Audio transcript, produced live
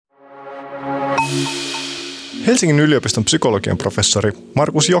Helsingin yliopiston psykologian professori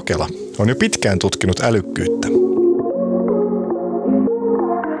Markus Jokela on jo pitkään tutkinut älykkyyttä.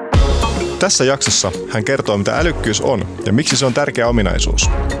 Tässä jaksossa hän kertoo, mitä älykkyys on ja miksi se on tärkeä ominaisuus.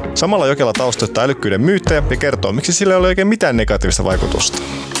 Samalla Jokela taustoittaa älykkyyden myyttejä ja kertoo, miksi sillä ei ole oikein mitään negatiivista vaikutusta.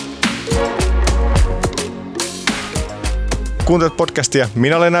 Kuuntelet podcastia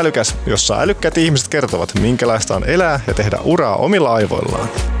Minä olen älykäs, jossa älykkäät ihmiset kertovat, minkälaista on elää ja tehdä uraa omilla aivoillaan.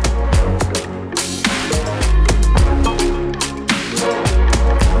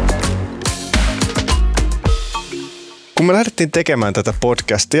 Kun me lähdettiin tekemään tätä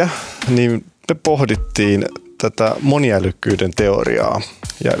podcastia, niin me pohdittiin tätä moniälykkyyden teoriaa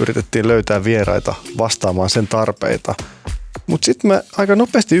ja yritettiin löytää vieraita vastaamaan sen tarpeita. Mutta sitten me aika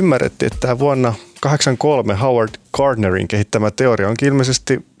nopeasti ymmärrettiin, että tämä vuonna 1983 Howard Gardnerin kehittämä teoria onkin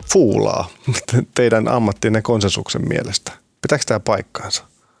ilmeisesti fuulaa teidän ammattinne konsensuksen mielestä. Pitääkö tämä paikkaansa?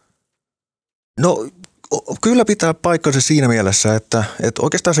 No kyllä pitää paikkansa siinä mielessä, että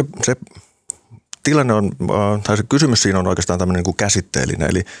oikeastaan se tilanne on, tai se kysymys siinä on oikeastaan tämmöinen niin kuin käsitteellinen.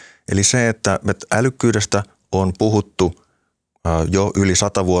 Eli se, että älykkyydestä on puhuttu jo yli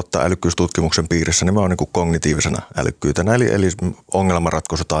 100 vuotta älykkyystutkimuksen piirissä nimenomaan niin kuin kognitiivisena älykkyytenä, eli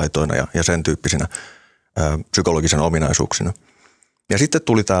ongelmanratkaisutaitoina ja sen tyyppisinä psykologisena ominaisuuksina. Ja sitten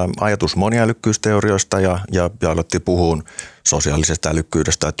tuli tämä ajatus moniälykkyysteorioista ja alettiin puhua sosiaalisesta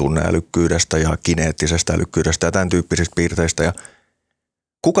älykkyydestä ja tunneälykkyydestä ja kineettisestä älykkyydestä ja tämän tyyppisistä piirteistä. Ja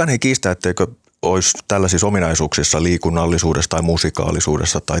kukaan ei kiistä, etteikö olisi tällaisissa ominaisuuksissa liikunnallisuudessa tai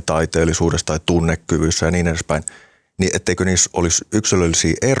musikaalisuudessa tai taiteellisuudessa tai tunnekyvyssä ja niin edespäin, niin etteikö niissä olisi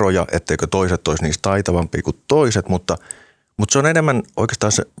yksilöllisiä eroja, etteikö toiset olisi niistä taitavampia kuin toiset, mutta se on enemmän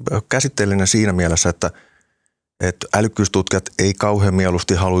oikeastaan se käsitteellinen siinä mielessä, että älykkyystutkijat ei kauhean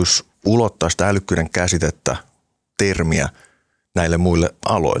mieluusti haluaisi ulottaa sitä älykkyyden käsitettä, termiä näille muille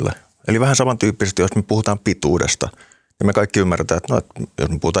aloille. Eli vähän samantyyppisesti, jos me puhutaan pituudesta, niin me kaikki ymmärretään, että jos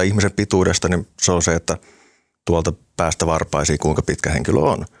me puhutaan ihmisen pituudesta, niin se on se, että tuolta päästä varpaisiin, kuinka pitkä henkilö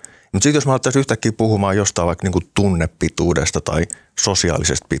on. Mutta sitten jos me alettaisiin yhtäkkiä puhumaan jostain vaikka niin kuin tunnepituudesta tai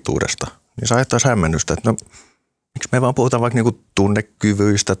sosiaalisesta pituudesta, niin se aiheuttaisi hämmennystä, että miksi me vaan puhutaan vaikka niin kuin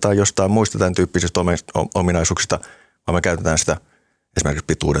tunnekyvyistä tai jostain muista tämän tyyppisistä ominaisuuksista, vaan me käytetään sitä esimerkiksi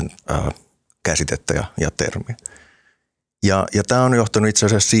pituuden käsitettä ja termiä. Ja tämä on johtanut itse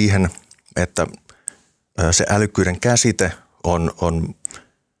asiassa siihen, että se älykkyyden käsite on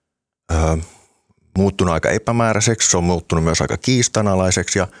muuttunut aika epämääräiseksi, se on muuttunut myös aika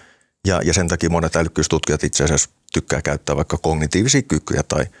kiistanalaiseksi ja sen takia monet älykkyystutkijat itse asiassa tykkää käyttää vaikka kognitiivisia kykyjä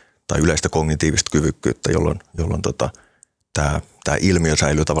tai yleistä kognitiivista kyvykkyyttä, jolloin tämä ilmiö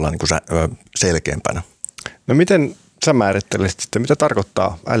säilyy tavallaan niin kuin selkeämpänä. No miten sä määrittelisit sitten, mitä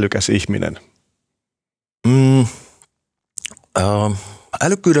tarkoittaa älykäs ihminen?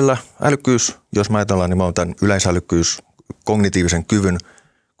 Älykkyys, jos mä ajatellaan, niin mä oon tämän yleisälykkyys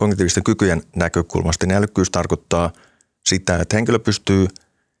kognitiivisten kykyjen näkökulmasta, niin älykkyys tarkoittaa sitä, että henkilö pystyy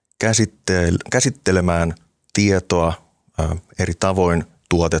käsittelemään tietoa, eri tavoin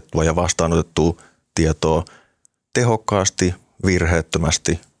tuotettua ja vastaanotettua tietoa tehokkaasti,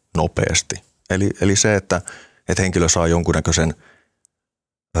 virheettömästi, nopeasti. Eli se, että henkilö saa jonkunnäköisen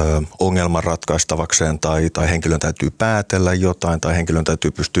ongelman ratkaistavakseen tai henkilön täytyy päätellä jotain tai henkilön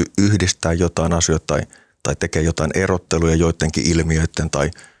täytyy pystyä yhdistämään jotain asioita tai tekee jotain erotteluja joidenkin ilmiöiden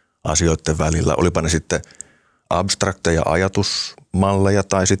tai asioiden välillä. Olipa ne sitten abstrakteja ajatusmalleja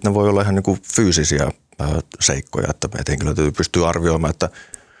tai sitten ne voi olla ihan niin kuin fyysisiä seikkoja, että henkilön täytyy pystyä arvioimaan, että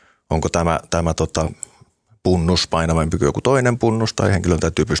onko tämä punnus painavampi kuin joku toinen punnus tai henkilön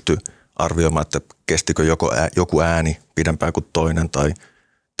täytyy pystyä arvioimaan, että kestikö joku ääni pidempään kuin toinen tai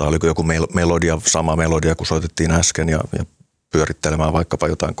oliko joku sama melodia kuin soitettiin äsken ja pyörittelemään vaikkapa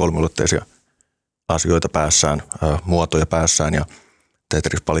jotain kolmiulotteisia asioita päässään, muotoja päässään ja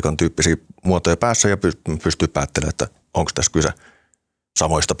Tetris-palikon tyyppisiä muotoja päässä ja pystyy päättelemään, että onko tässä kyse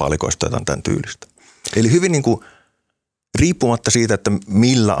samoista palikoista jotain tämän tyylistä. Eli hyvin niin kuin riippumatta siitä, että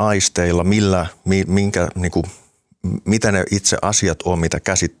millä aisteilla, mitä ne itse asiat on, mitä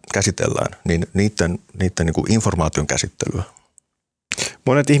käsitellään, niin niiden niin kuin informaation käsittelyä.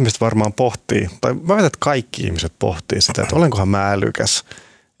 Monet ihmiset varmaan pohtii, tai mä väitän, että kaikki ihmiset pohtii sitä, että olenkohan mä älykäs.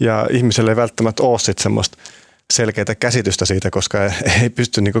 Ja ihmiselle ei välttämättä ole sitten semmoista selkeää käsitystä siitä, koska ei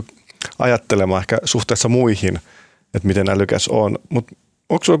pysty niinku ajattelemaan ehkä suhteessa muihin, että miten älykäs on. Mutta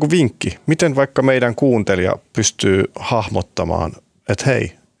onko sulla joku vinkki, miten vaikka meidän kuuntelija pystyy hahmottamaan, että hei,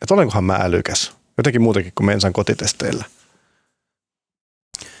 että olenkohan mä älykäs? Jotenkin muutenkin kuin Mensan kotitesteillä.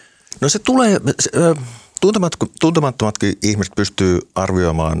 No se tulee, tuntemattomatkin ihmiset pystyy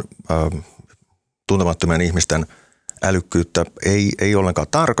arvioimaan tuntemattomien ihmisten älykkyyttä, ei ollenkaan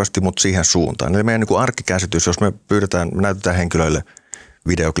tarkasti, mutta siihen suuntaan. Eli meidän niin kuin arkikäsitys, jos me näytetään henkilöille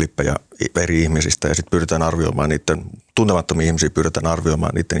videoklippejä eri ihmisistä ja sitten pyydetään arvioimaan niiden, tuntemattomia ihmisiä pyydetään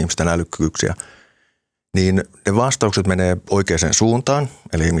arvioimaan niiden ihmisten älykkyyksiä, niin ne vastaukset menee oikeaan suuntaan,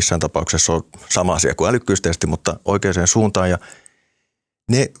 eli ei missään tapauksessa ole sama asia kuin älykkyystesti, mutta oikeaan suuntaan. Ja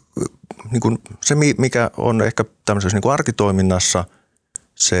niin kuin se, mikä on ehkä tämmöisessä niin kuin arkitoiminnassa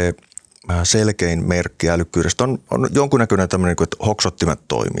se selkein merkki älykkyydestä, on jonkunnäköinen tämmöinen, että hoksottimet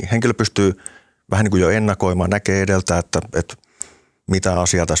toimii. Henkilö pystyy vähän niin kuin jo ennakoimaan, näkee edeltä, että mitä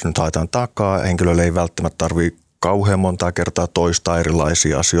asiaa tässä nyt haetaan takaa. Henkilölle ei välttämättä tarvitse kauhean montaa kertaa toistaa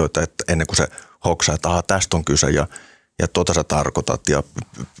erilaisia asioita, että ennen kuin se hoksaa, että tästä on kyse ja tota sä tarkoitat. Ja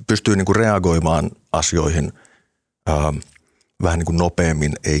pystyy niin kuin reagoimaan asioihin vähän niin kuin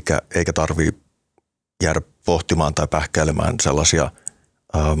nopeammin, eikä tarvitse jäädä pohtimaan tai pähkäilemään sellaisia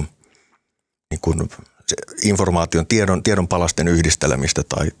niin kuin informaation tiedon palasten yhdistelemistä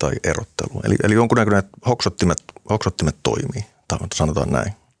tai erottelua. Eli jonkunnäköinen hoksottimet toimii, sanotaan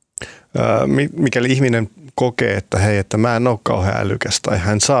näin. Mikäli ihminen kokee, että hei, että mä en ole kauhean älykäs tai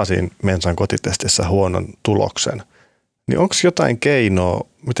hän saa siinä mensan kotitestissä huonon tuloksen, niin onko jotain keinoa,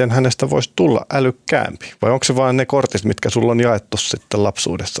 miten hänestä voisi tulla älykkäämpi? Vai onko se vain ne kortit, mitkä sulla on jaettu sitten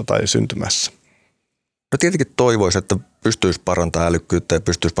lapsuudessa tai syntymässä? No tietenkin toivoisi, että pystyisi parantamaan älykkyyttä ja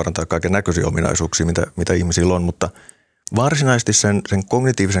pystyisi parantamaan kaiken näköisiä ominaisuuksia, mitä ihmisillä on, mutta varsinaisesti sen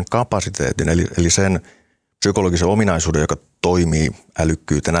kognitiivisen kapasiteetin, eli sen psykologisen ominaisuuden, joka toimii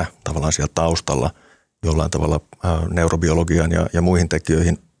älykkyytenä tavallaan siellä taustalla jollain tavalla neurobiologian ja muihin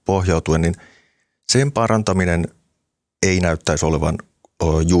tekijöihin pohjautuen, niin sen parantaminen ei näyttäisi olevan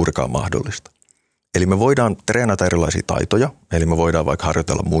juurikaan mahdollista. Eli me voidaan treenata erilaisia taitoja, eli me voidaan vaikka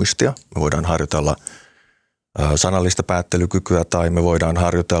harjoitella muistia, me voidaan harjoitella sanallista päättelykykyä tai me voidaan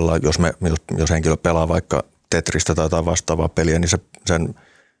harjoitella, jos henkilö pelaa vaikka Tetristä tai jotain vastaavaa peliä, niin sen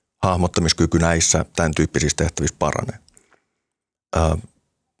hahmottamiskyky näissä tämän tyyppisissä tehtävissä paranee.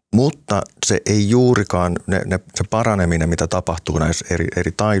 Mutta se ei juurikaan, se paraneminen, mitä tapahtuu näissä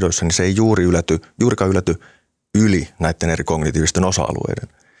eri taidoissa, niin se ei juurikaan ylety yli näiden eri kognitiivisten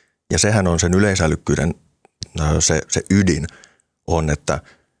osa-alueiden. Ja sehän on sen yleisälykkyyden se ydin on, että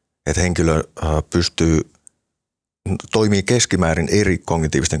henkilö toimii keskimäärin eri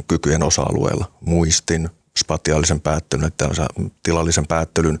kognitiivisten kykyjen osa-alueilla, muistin, spatiaalisen päättelyn, tilallisen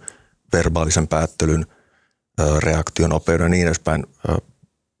päättelyn, verbaalisen päättelyn, reaktionopeuden ja niin edespäin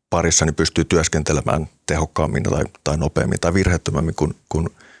parissa, niin pystyy työskentelemään tehokkaammin tai nopeammin tai virheettömämmin kuin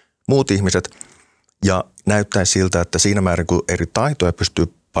muut ihmiset. Ja näyttäisi siltä, että siinä määrin kun eri taitoja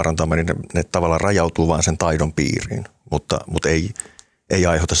pystyy parantamaan, niin ne tavallaan rajautuu vain sen taidon piiriin, mutta ei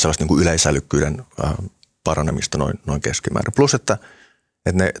aiheuta sellaista niin kuin yleisälykkyyden paranemista noin keskimäärin. Plus, että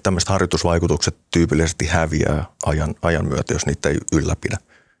ne tämmöiset harjoitusvaikutukset tyypillisesti häviää ajan myötä, jos niitä ei ylläpidä.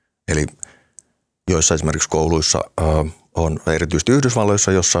 Eli joissa esimerkiksi kouluissa on, erityisesti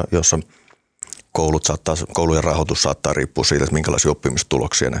Yhdysvalloissa, jossa koulujen rahoitus saattaa riippua siitä, että minkälaisia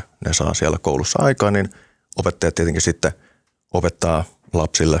oppimistuloksia ne saa siellä koulussa aikaan, niin opettajat tietenkin sitten opettaa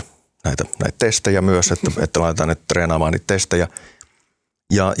lapsille näitä testejä myös, että laitetaan ne treenaamaan niitä testejä.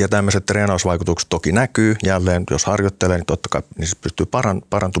 Ja tämmöiset treenausvaikutukset toki näkyy jälleen, jos harjoittelee, niin totta kai niin se pystyy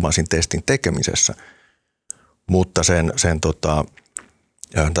parantumaan siinä testin tekemisessä. Mutta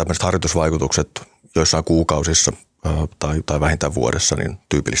tämmöiset harjoitusvaikutukset joissain kuukausissa tai vähintään vuodessa niin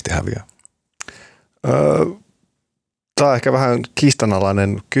tyypillisesti häviää. Tämä on ehkä vähän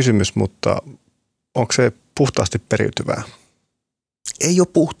kiistanalainen kysymys, mutta onko se puhtaasti periytyvää? Ei ole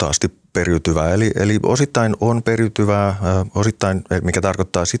puhtaasti periytyvää, eli osittain on periytyvää, osittain, mikä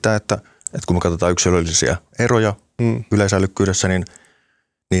tarkoittaa sitä, että kun me katsotaan yksilöllisiä eroja yleisälykkyydessä, niin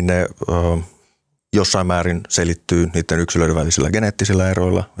ne jossain määrin selittyy niiden yksilöiden välisillä geneettisillä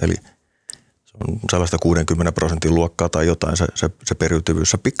eroilla, eli se on sellaista 60% luokkaa tai jotain se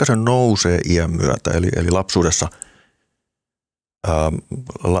periytyvyys. Se pikkasen nousee iän myötä, eli lapsuudessa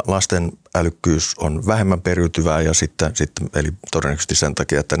lasten älykkyys on vähemmän periytyvää ja sitten eli todennäköisesti sen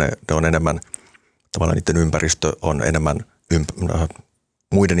takia, että ne on enemmän, tavallaan niiden ympäristö on enemmän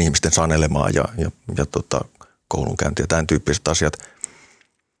muiden ihmisten sanelemaa ja koulunkäynti ja tämän tyyppiset asiat.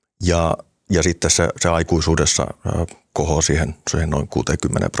 Ja sitten se aikuisuudessa kohoo siihen noin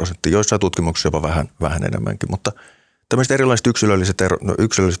 60%. Joissain tutkimuksissa jopa vähän enemmänkin, mutta tämmöiset erilaiset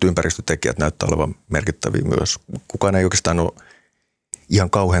yksilölliset ympäristötekijät näyttää olevan merkittäviä myös. Kukaan ei oikeastaan ole ihan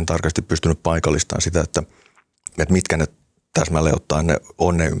kauhean tarkasti pystynyt paikallistamaan sitä, että mitkä ne täsmälleen ottaen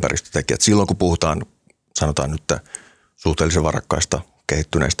ne ympäristötekijät. Silloin kun puhutaan, sanotaan nyt suhteellisen varakkaista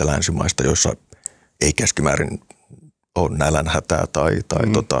kehittyneistä länsimaista, joissa ei keskimäärin ole nälänhätää tai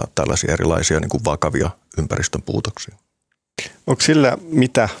tällaisia erilaisia niin kuin vakavia ympäristön puutoksiin. Onko sillä,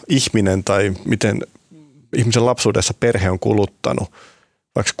 mitä ihminen tai miten ihmisen lapsuudessa perhe on kuluttanut,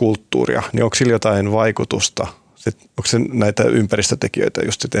 vaikka kulttuuria, niin onko sillä jotain vaikutusta? Onko se näitä ympäristötekijöitä,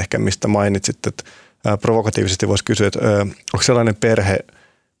 just sit ehkä mistä mainitsit, että provokatiivisesti voisi kysyä, että onko sellainen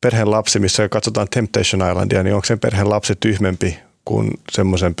perheen lapsi, missä katsotaan Temptation Islandia, niin onko sen perheen lapsi tyhmempi kuin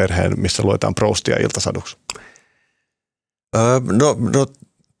semmoisen perheen, missä luetaan Proustia iltasaduksi? No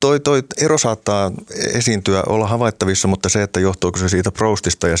toi ero saattaa esiintyä, olla havaittavissa, mutta se, että johtuuko se siitä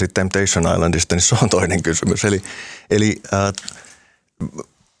Proustista ja sitten Temptation Islandista, niin se on toinen kysymys. Eli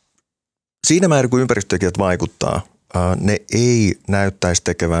siinä määrin, kun ympäristötekijät vaikuttaa, ne ei näyttäisi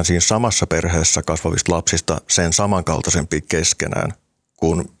tekevän siinä samassa perheessä kasvavista lapsista sen samankaltaisempi keskenään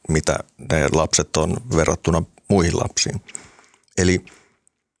kuin mitä ne lapset on verrattuna muihin lapsiin. Eli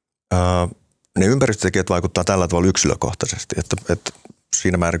ne ympäristötekijät vaikuttaa tällä tavalla yksilökohtaisesti, että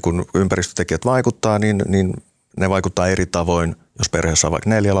siinä määrin kun ympäristötekijät vaikuttaa, niin ne vaikuttaa eri tavoin. Jos perheessä on vaikka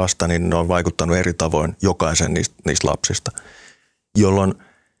 4 lasta, niin ne on vaikuttanut eri tavoin jokaisen niistä lapsista, jolloin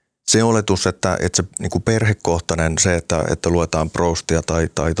se oletus, että se niin kuin perhekohtainen, se, että luetaan Proustia tai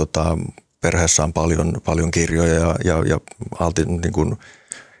perheessä on paljon kirjoja ja niin kuin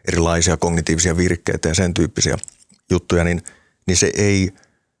erilaisia kognitiivisia virkkeitä ja sen tyyppisiä juttuja, niin se ei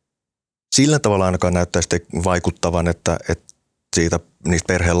sillä tavalla ainakaan näyttäisi vaikuttavan, että niistä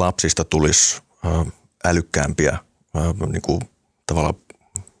perheen lapsista tulisi älykkäämpiä niin kuin tavallaan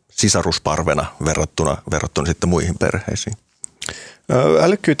sisarusparvena verrattuna sitten muihin perheisiin.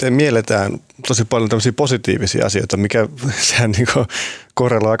 Älykkyyteen mielletään tosi paljon tämmöisiä positiivisia asioita, mikä sehän niin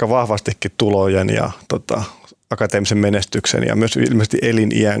korreloi aika vahvastikin tulojen ja akateemisen menestyksen ja myös ilmeisesti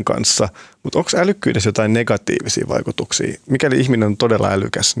eliniän kanssa. Mutta onko älykkyydessä jotain negatiivisia vaikutuksia? Mikäli ihminen on todella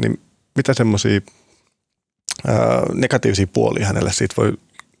älykäs, niin mitä semmoisia negatiivisia puolia hänelle siitä voi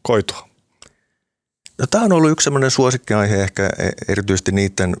koitua? No, tämä on ollut yksi semmoinen suosikkiaihe ehkä erityisesti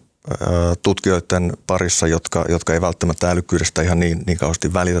niiden tutkijoiden parissa, jotka ei välttämättä älykkyydestä ihan niin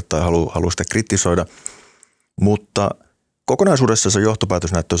kauheasti välitä tai halua sitä kritisoida. Mutta kokonaisuudessa se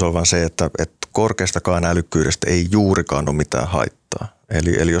johtopäätös näyttäisi olevan se, että korkeastakaan älykkyydestä ei juurikaan ole mitään haittaa.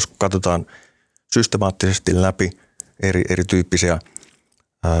 Eli jos katsotaan systemaattisesti läpi erityyppisiä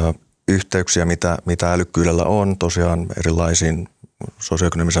yhteyksiä, mitä älykkyydellä on tosiaan erilaisiin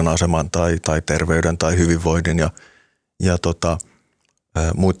sosioekonomisen aseman tai terveyden tai hyvinvoinnin ja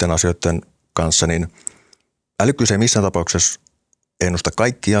muiden asioiden kanssa, niin älykkyys ei missään tapauksessa ennusta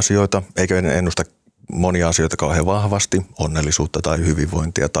kaikkia asioita, eikä ennusta monia asioita kauhean vahvasti, onnellisuutta tai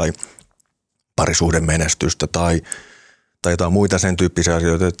hyvinvointia tai parisuhden menestystä tai jotain muita sen tyyppisiä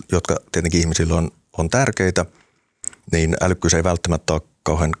asioita, jotka tietenkin ihmisillä on tärkeitä, niin älykkyys ei välttämättä ole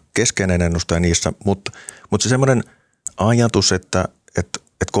kauhean keskeinen ennustaja niissä, mutta se semmoinen ajatus, että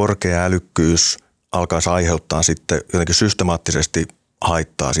korkea älykkyys alkaisi aiheuttaa sitten jotenkin systemaattisesti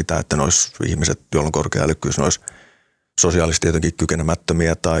haittaa sitä, että nois ihmiset, joilla on korkea älykkyys, ne olisi sosiaalisesti jotenkin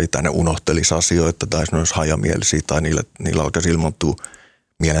kykenemättömiä tai ne unohtelisi asioita tai ne olisi hajamielisiä tai niillä alkaisi ilmoittua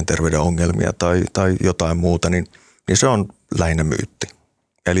mielenterveyden ongelmia tai jotain muuta, niin se on lähinnä myytti.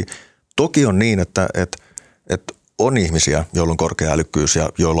 Eli toki on niin, että on ihmisiä, joilla on korkea älykkyys ja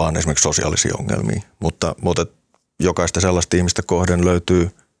joilla on esimerkiksi sosiaalisia ongelmia, mutta jokaista sellaista ihmistä kohden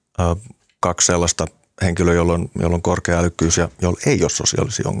löytyy 2 sellaista henkilöä, jolla on korkea älykkyys ja jolla ei ole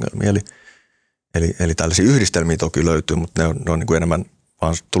sosiaalisia ongelmia. Eli tällaisia yhdistelmiä toki löytyy, mutta ne on niin kuin enemmän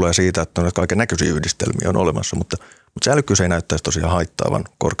vaan tulee siitä, että on kaiken näköisiä yhdistelmiä on olemassa, mutta se älykkyys ei näyttäisi tosiaan haittaavan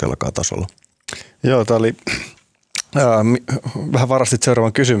korkeallakaan tasolla. Joo, tämä oli vähän varastit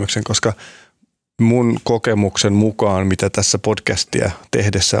seuraavan kysymyksen, koska mun kokemuksen mukaan, mitä tässä podcastia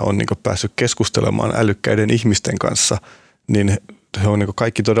tehdessä on niin kuin päässyt keskustelemaan älykkäiden ihmisten kanssa, niin he on niin kuin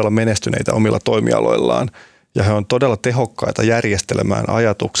kaikki todella menestyneitä omilla toimialoillaan ja he on todella tehokkaita järjestelemään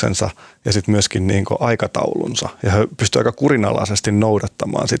ajatuksensa ja sitten myöskin niin kuin aikataulunsa ja he pystyvät aika kurinalaisesti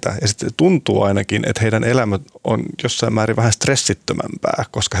noudattamaan sitä ja sitten tuntuu ainakin, että heidän elämä on jossain määrin vähän stressittömämpää,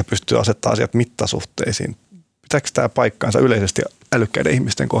 koska he pystyvät asettamaan asiat mittasuhteisiin. Pitääkö tämä paikkaansa yleisesti älykkäiden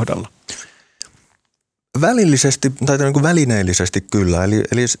ihmisten kohdalla? Välillisesti tai niin kuin välineellisesti kyllä.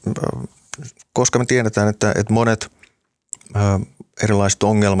 Eli koska me tiedetään, että monet erilaiset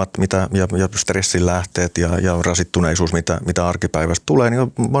ongelmat ja stressin lähteet ja rasittuneisuus, mitä arkipäivästä tulee,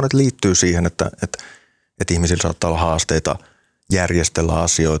 niin monet liittyy siihen, että ihmisillä saattaa olla haasteita järjestellä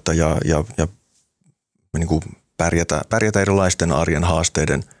asioita ja niin kuin pärjätä erilaisten arjen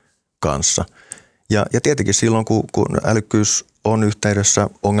haasteiden kanssa. Ja tietenkin silloin, kun älykkyys on yhteydessä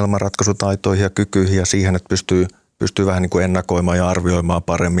ongelmanratkaisutaitoihin ja kykyihin ja siihen, että pystyy vähän niin kuin ennakoimaan ja arvioimaan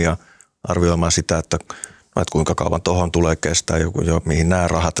paremmin ja arvioimaan sitä, että kuinka kauan tuohon tulee kestää, mihin nämä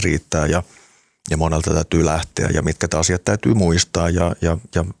rahat riittää ja ja monelta täytyy lähteä ja mitkä asiat täytyy muistaa ja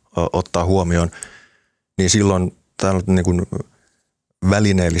ottaa huomioon, niin silloin täällä niin kuin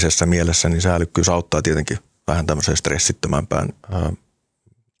välineellisessä mielessä niin se älykkyys auttaa tietenkin vähän tämmöiseen stressittömämpään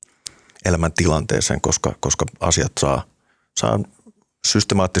elämäntilanteeseen, koska asiat saa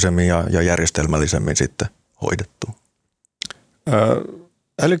systemaattisemmin ja järjestelmällisemmin sitten hoidettua.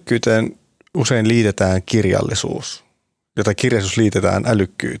 Älykkyyteen usein liitetään kirjallisuus, jota kirjallisuus liitetään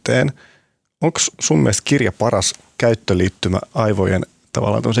älykkyyteen. Onko sun mielestä kirja paras käyttöliittymä aivojen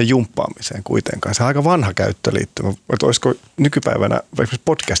tavallaan tämmöiseen jumppaamiseen kuitenkaan? Se on aika vanha käyttöliittymä. Että olisiko nykypäivänä vaikka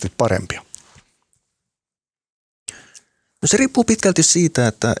podcastit parempia? No se riippuu pitkälti siitä,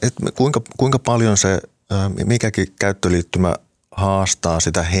 että kuinka paljon se mikäkin käyttöliittymä haastaa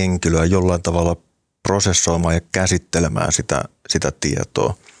sitä henkilöä jollain tavalla prosessoimaan ja käsittelemään sitä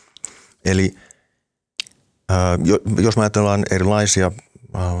tietoa. Eli jos me ajatellaan erilaisia,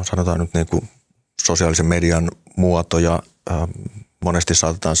 sanotaan nyt niin kuin sosiaalisen median muotoja, monesti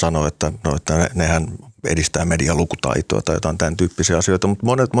saatetaan sanoa, että nehän edistää median lukutaitoa tai jotain tämän tyyppisiä asioita, mutta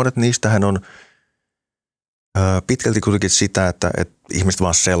monet niistähän on pitkälti kuitenkin sitä, että ihmiset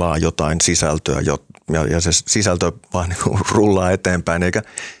vaan selaa jotain sisältöä ja se sisältö vaan niin kuin rullaa eteenpäin,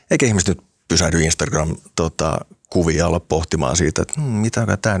 eikä ihmiset nyt pysähdy Instagram-kuvia olla pohtimaan siitä, että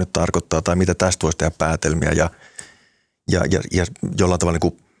mitä tämä nyt tarkoittaa tai mitä tästä voisi tehdä päätelmiä ja jollain tavalla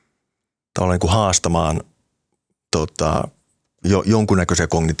niin kuin haastamaan jonkunnäköisiä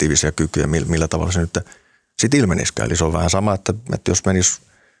kognitiivisia kykyjä, millä tavalla se nyt sitten ilmenisikään. Eli se on vähän sama, että jos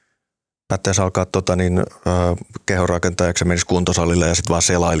päättäisi alkaa kehonrakentajaksi ja menisi kuntosalille ja sitten vaan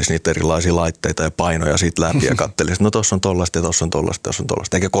selailisi niitä erilaisia laitteita ja painoja siitä läpi ja kattelisi, no tuossa on tollaista ja tuossa on tollaista, tuossa on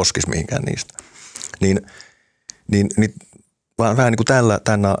tollaista, eikä koskisi mihinkään niistä. Niin vähän niin kuin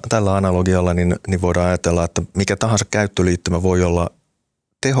tällä analogialla niin voidaan ajatella, että mikä tahansa käyttöliittymä voi olla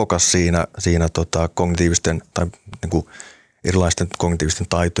tehokas siinä kognitiivisten tai niin kuin erilaisten kognitiivisten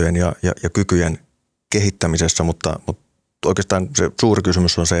taitojen ja kykyjen kehittämisessä, mutta oikeastaan se suuri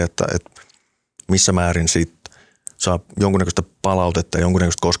kysymys on se, että missä määrin siitä saa jonkunnäköistä palautetta ja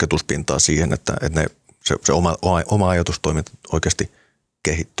jonkunnäköistä kosketuspintaa siihen, että se oma ajatustoiminta oikeasti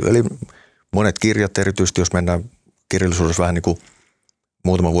kehittyy. Eli monet kirjat, erityisesti jos mennään kirjallisuudessa vähän niin kuin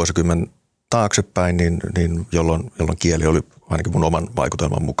muutama vuosikymmen taaksepäin, niin jolloin kieli oli ainakin mun oman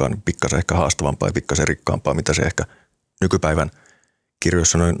vaikutelman mukaan niin pikkasen ehkä haastavampaa ja pikkasen rikkaampaa, mitä se ehkä nykypäivän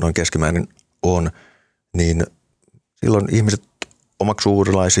kirjoissa noin keskimäärin on, niin silloin ihmiset omaksuu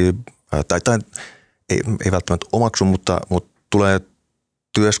uudenlaisia, tai ei välttämättä omaksu, mutta tulee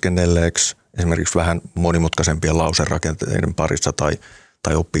työskennelleeksi esimerkiksi vähän monimutkaisempien lauserakenteiden parissa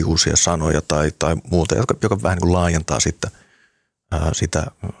tai oppii uusia sanoja tai muuta, joka vähän niin kuin laajentaa sitten sitä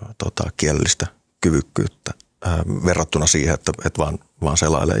kielellistä kyvykkyyttä verrattuna siihen, että vaan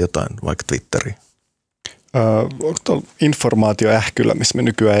selailee jotain vaikka Twitteriin. Onko tuolla informaatioähkyllä, missä me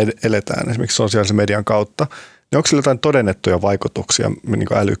nykyään eletään esimerkiksi sosiaalisen median kautta, niin onko sillä jotain todennettuja vaikutuksia niin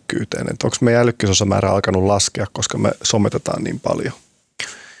kuin älykkyyteen? Että onko meidän älykkyysosamäärä alkanut laskea, koska me sommetetaan niin paljon?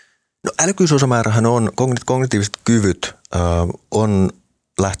 No älykkyysosamäärähän on, kognitiiviset kyvyt on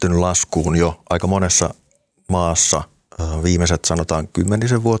lähtenyt laskuun jo aika monessa maassa. Viimeiset sanotaan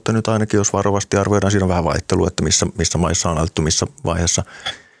 10 vuotta nyt ainakin, jos varovasti arvioidaan. Siinä on vähän vaihtelua, että missä maissa on alettu missä vaiheessa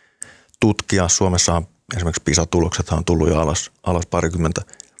tutkia. Suomessahan esimerkiksi PISA-tuloksethan on tullut jo alas parikymmentä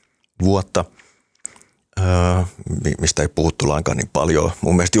vuotta, mistä ei puhuttu lainkaan niin paljon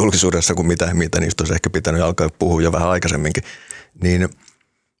mun mielestä julkisuudessa kuin mitä niistä olisi ehkä pitänyt alkaa puhua jo vähän aikaisemminkin.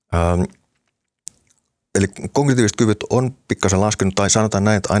 Eli kognitiiviset kyvyt on pikkasen laskenut, tai sanotaan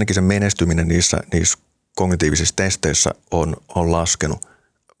näin, että ainakin se menestyminen niissä kognitiivisissa testeissä on laskenut.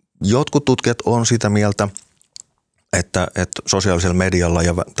 Jotkut tutkijat on sitä mieltä, että sosiaalisella medialla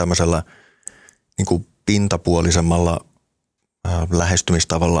ja tämmöisellä niin kuin pintapuolisemmalla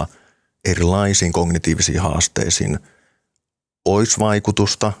lähestymistavalla erilaisiin kognitiivisiin haasteisiin olisi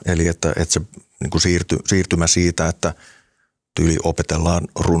vaikutusta, eli että se niin kuin siirtymä siitä, että tyyli opetellaan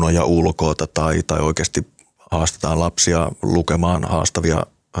runoja ulkoota tai oikeasti haastetaan lapsia lukemaan haastavia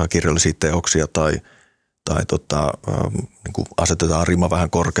kirjallisia teoksia tai niin kuin asetetaan rima vähän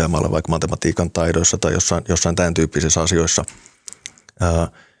korkeammalle vaikka matematiikan taidoissa tai jossain tämän tyyppisissä asioissa,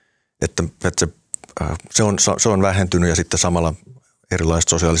 että se on vähentynyt ja sitten samalla erilaiset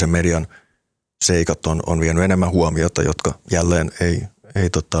sosiaalisen median seikat on vienyt enemmän huomiota, jotka jälleen ei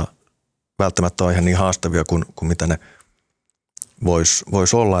välttämättä ole ihan niin haastavia kuin mitä ne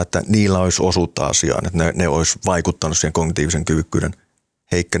vois olla, että niillä olisi osuutta asiaan, että ne olisi vaikuttanut siihen kognitiivisen kyvykkyyden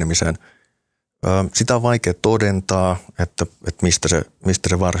heikkenemiseen. Sitä on vaikea todentaa, että mistä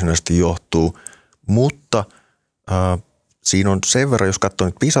se varsinaisesti johtuu, mutta siinä on sen verran, jos katsoo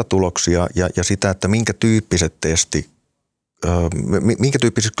nyt PISA-tuloksia ja sitä, että minkä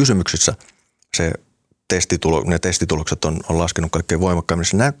tyyppisissä kysymyksissä ne testitulokset on laskenut kaikkein voimakkaimmin.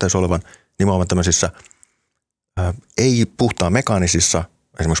 Se näyttäisi olevan nimenomaan tämmöisissä ei puhtaan mekaanisissa,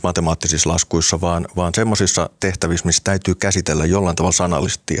 esimerkiksi matemaattisissa laskuissa, vaan semmoisissa tehtävissä, missä täytyy käsitellä jollain tavalla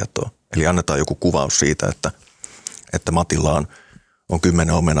sanallista tietoa. Eli annetaan joku kuvaus siitä, että Matilla on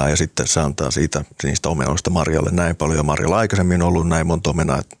 10 omenaa ja sitten se antaa niistä omenoista Marjalle näin paljon ja Marjalla aikaisemmin on ollut näin monta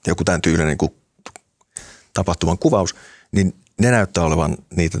omenaa. Joku tämän tyylinen niin kuin tapahtuman kuvaus, niin ne näyttää olevan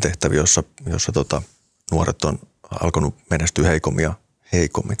niitä tehtäviä, jossa nuoret on alkanut menestyä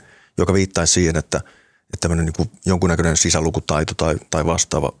heikommin, joka viittaisi siihen, että tämmöinen niin kuin jonkunnäköinen sisälukutaito tai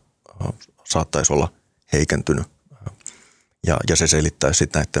vastaava saattaisi olla heikentynyt ja se selittäisi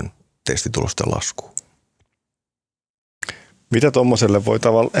sitten näiden testitulosten laskuun. Mitä tuommoiselle voi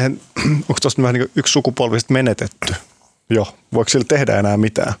tavallaan, onko tuossa vähän niin kuin yksi sukupolvi sitten menetetty? Joo, voiko sillä tehdä enää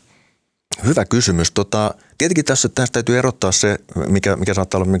mitään? Hyvä kysymys. Tietenkin tässä täytyy erottaa se, mikä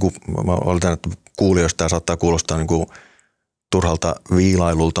saattaa olla, niin kuin mä oletan, että kuulijoista tämä saattaa kuulostaa niin kuin turhalta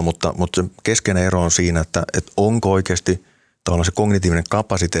viilailulta, mutta se keskeinen ero on siinä, että onko oikeasti tavallaan se kognitiivinen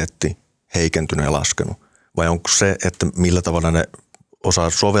kapasiteetti heikentynyt ja laskenut, vai onko se, että millä tavalla ne osaa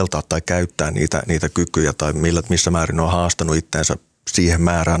soveltaa tai käyttää niitä kykyjä tai missä määrin ne on haastanut itseensä siihen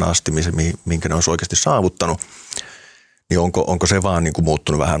määrään asti, minkä ne olisi oikeasti saavuttanut, niin onko se vaan niin kuin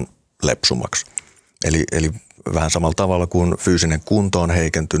muuttunut vähän lepsummaksi. Eli vähän samalla tavalla kuin fyysinen kunto on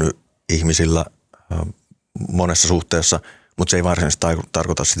heikentynyt ihmisillä monessa suhteessa, mutta se ei varsinaisesti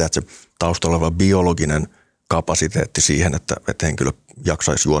tarkoita sitä, että se taustalla oleva biologinen kapasiteetti siihen, että henkilö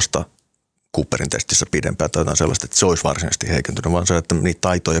jaksaisi juosta Cooperin testissä pidempään tai jotain sellaista, että se olisi varsinaisesti heikentynyt, vaan se, että niitä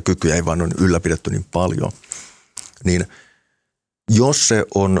taitoja ja kykyjä ei vaan ole ylläpidetty niin paljon. Niin jos se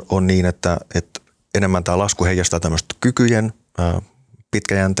on niin, että enemmän tämä lasku heijastaa tämmöistä kykyjen,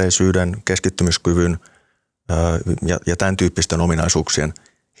 pitkäjänteisyyden, keskittymiskyvyn ja tämän tyyppisten ominaisuuksien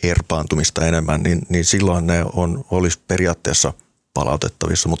herpaantumista enemmän, niin silloin ne olisi periaatteessa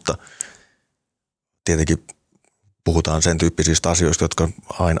palautettavissa, mutta tietenkin puhutaan sen tyyppisistä asioista, jotka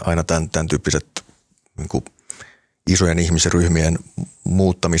aina tämän tyyppiset niin kuin isojen ihmisryhmien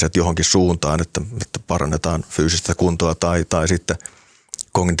muuttamiset johonkin suuntaan, että parannetaan fyysistä kuntoa tai sitten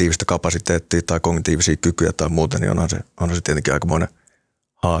kognitiivista kapasiteettia tai kognitiivisia kykyjä tai muuta, niin onhan se tietenkin aikamoinen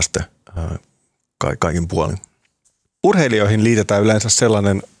haaste kaikin puolin. Urheilijoihin liitetään yleensä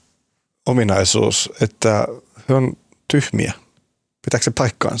sellainen ominaisuus, että he on tyhmiä. Pitääkö se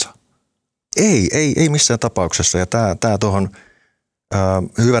paikkaansa? Ei missään tapauksessa. Ja tämä tuohon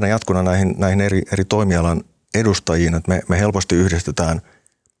hyvänä jatkona näihin eri toimialan edustajiin, että me helposti yhdistetään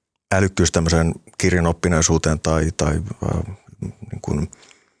älykkyys tämmöiseen kirjanoppineisuuteen tai niin kuin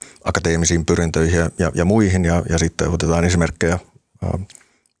akateemisiin pyrintöihin ja muihin ja sitten otetaan esimerkkejä,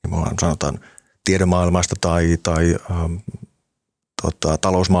 sanotaan tiedemaailmasta tai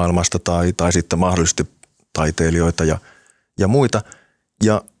talousmaailmasta tai sitten mahdollisesti taiteilijoita ja muita.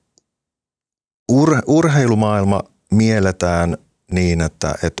 Ja urheilumaailma mielletään niin,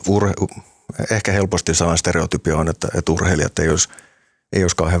 että ehkä helposti sellainen stereotypia on, että urheilijat ei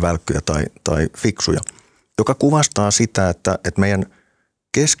olisi kauhean välkkyjä tai fiksuja, joka kuvastaa sitä, että meidän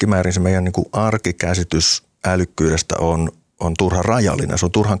keskimäärin se meidän niin kuin arkikäsitys älykkyydestä on turhan rajallinen, se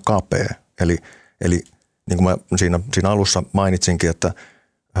on turhan kapea. Eli niin kuin mä siinä alussa mainitsinkin, että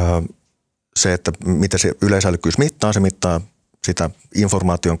se, että mitä se yleisälykkyys mittaa, se mittaa sitä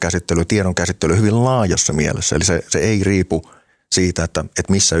informaation käsittelyä, tiedon käsittelyä hyvin laajassa mielessä. Eli se ei riipu siitä, että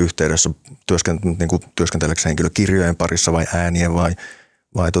missä yhteydessä työskenteleekö henkilö kirjojen parissa vai äänien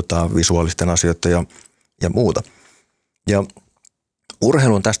vai visuaalisten asioiden ja muuta. Ja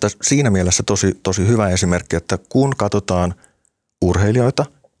urheilu on tästä siinä mielessä tosi hyvä esimerkki, että kun katsotaan urheilijoita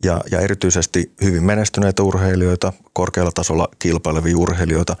ja erityisesti hyvin menestyneitä urheilijoita, korkealla tasolla kilpailevia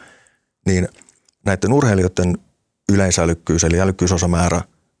urheilijoita, niin näiden urheilijoiden yleisälykkyys eli älykkyysosamäärä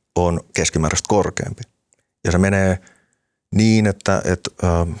on keskimääräistä korkeampi. Ja se menee niin, että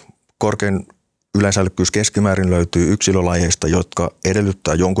korkein yleisälykkyys keskimäärin löytyy yksilölajeista, jotka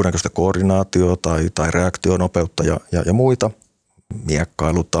edellyttää jonkunnäköistä koordinaatiota tai reaktionopeutta ja muita,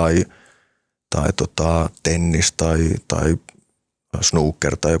 miekkailu tai tennis tai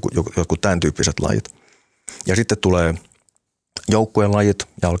snooker tai joku tämän tyyppiset lajit. Ja sitten tulee joukkueen lajit,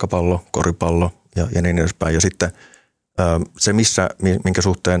 jalkapallo, koripallo ja niin edespäin. Ja sitten se, minkä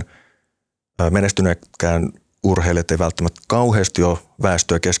suhteen menestyneetkään urheilijat ei välttämättä kauheasti ole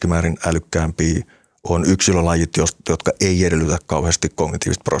väestöä keskimäärin älykkäämpiä, on yksilölajit, jotka ei edellytä kauheasti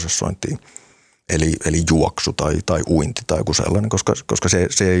kognitiivista prosessointia. Eli juoksu tai uinti tai joku sellainen, koska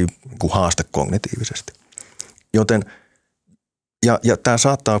se ei haaste kognitiivisesti. Joten Ja tämä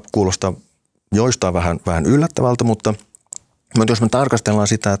saattaa kuulostaa joistain vähän yllättävältä, mutta jos me tarkastellaan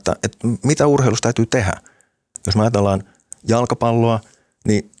sitä, että mitä urheilussa täytyy tehdä. Jos me ajatellaan jalkapalloa,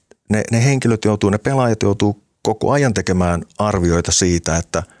 niin ne henkilöt ne pelaajat joutuu koko ajan tekemään arvioita siitä,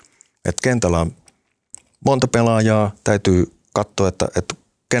 että kentällä on monta pelaajaa, täytyy katsoa, että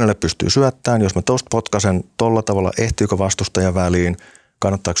kenelle pystyy syöttämään. Jos mä tosta potkasen tolla tavalla, ehtiykö vastustajan väliin,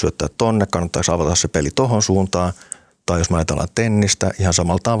 kannattaako syöttää tonne, kannattaako avata se peli tohon suuntaan. Tai jos mä ajatellaan tennistä ihan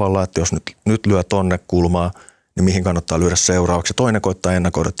samalla tavalla, että jos nyt lyö tonne kulmaa, niin mihin kannattaa lyödä seuraavaksi. Toinen koittaa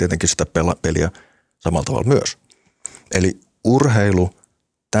ennakoida tietenkin sitä peliä samalla tavalla myös. Eli urheilu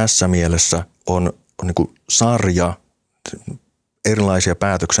tässä mielessä on niin kuin sarja erilaisia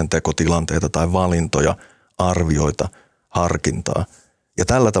päätöksentekotilanteita tai valintoja, arvioita, harkintaa. Ja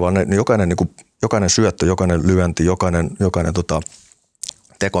tällä tavalla jokainen syöttö, jokainen lyönti, jokainen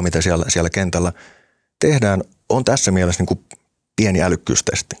teko, mitä siellä kentällä tehdään, on tässä mielessä niin kuin pieni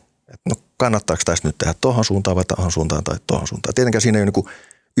älykkyystesti. No kannattaako tästä nyt tehdä tohon suuntaan vai tohon suuntaan tai tohon suuntaan. Tietenkään siinä ei ole niin kuin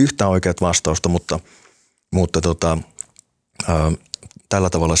yhtä oikeat vastausta, mutta tällä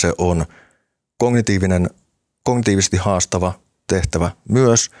tavalla se on kognitiivisesti haastava tehtävä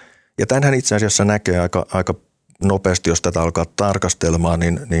myös. Ja tämänhän itse asiassa näkee aika nopeasti, jos tätä alkaa tarkastelemaan,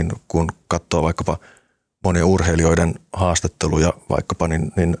 niin kun katsoo vaikkapa monien urheilijoiden haastatteluja vaikkapa,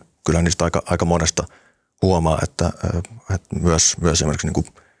 niin kyllä niistä aika monesta huomaa, että myös esimerkiksi niin kuin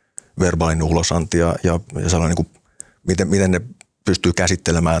verbaalinen ulosanti ja sellainen, niin kuin, miten ne pystyy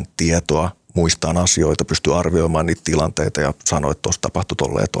käsittelemään tietoa, muistaan asioita, pystyy arvioimaan niitä tilanteita ja sanoa, että tuossa tapahtui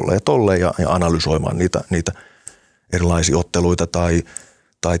tolleen ja tolleen ja analysoimaan niitä erilaisia otteluita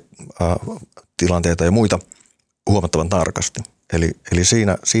tai tilanteita ja muita huomattavan tarkasti. Eli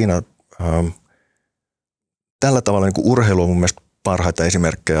siinä tällä tavalla niin kuin urheilu on mun mielestä parhaita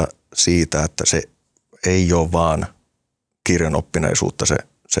esimerkkejä siitä, että se ei ole vaan kirjanoppineisuutta se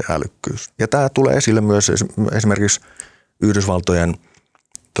älykkyys. Ja tämä tulee esille myös esimerkiksi Yhdysvaltojen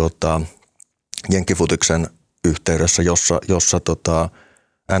jenkkifutiksen yhteydessä, jossa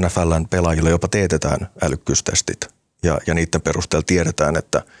NFL:n pelaajille jopa teetetään älykkyystestit ja niiden perusteella tiedetään,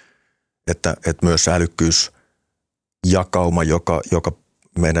 että myös älykkyysjakauma,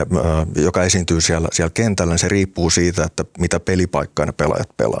 joka esiintyy siellä kentällä, niin se riippuu siitä, että mitä pelipaikkaa ne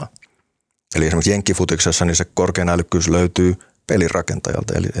pelaajat pelaa. Eli esimerkiksi jenkkifutiksessa niin se korkein älykkyys löytyy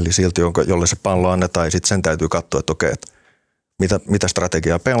pelirakentajalta, eli silti, jolle se pallo annetaan, ja sitten sen täytyy katsoa, että okei, että mitä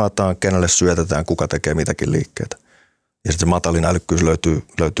strategiaa pelataan, kenelle syötetään, kuka tekee mitäkin liikkeitä. Ja sitten se matalin älykkyys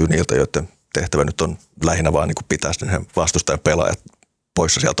löytyy niiltä, joiden tehtävä nyt on lähinnä vaan niin kuin pitää sen vastustajan pelaajat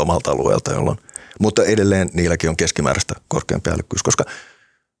poissa sieltä omalta alueelta, mutta edelleen niilläkin on keskimääräistä korkeampi älykkyys, koska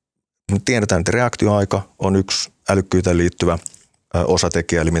tiedetään, että reaktioaika on yksi älykkyyteen liittyvä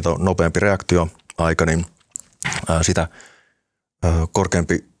osatekijä, eli mitä on nopeampi reaktioaika, niin sitä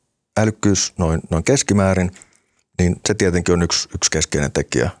korkeampi älykkyys noin keskimäärin, niin se tietenkin on yksi keskeinen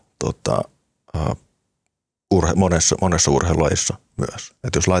tekijä monessa urheilulajissa myös.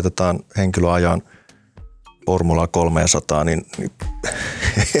 Et jos laitetaan henkilö ajan Formulaa 300, niin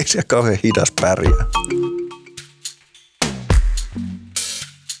ei se kauhean hidas pärjää.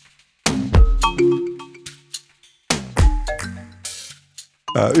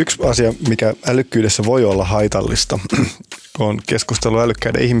 Yksi asia, mikä älykkyydessä voi olla haitallista, kun on keskustelu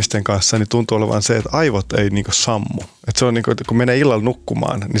älykkäiden ihmisten kanssa, niin tuntuu olevan se, että aivot ei niinku sammu. Että se on niinku, että kun menee illalla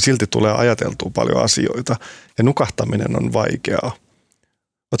nukkumaan, niin silti tulee ajateltua paljon asioita ja nukahtaminen on vaikeaa.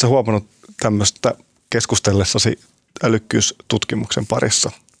 Oletko huomannut tämmöistä keskustellessasi älykkyystutkimuksen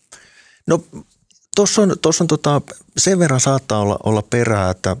parissa? No tuossa on sen verran saattaa olla perää,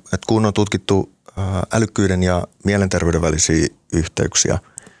 että kun on tutkittu älykkyyden ja mielenterveyden välisiä yhteyksiä,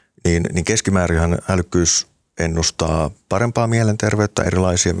 niin keskimäärinhän älykkyys ennustaa parempaa mielenterveyttä,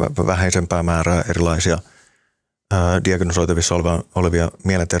 erilaisia vähäisempää määrää erilaisia diagnosoitavissa olevia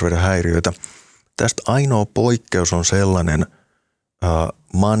mielenterveyden häiriöitä. Tästä ainoa poikkeus on sellainen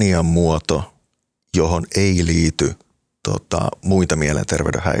manian muoto, johon ei liity muita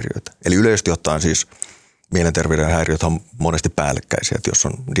mielenterveyden häiriöitä. Eli yleisesti ottaen siis mielenterveyden häiriöt on monesti päällekkäisiä. Että jos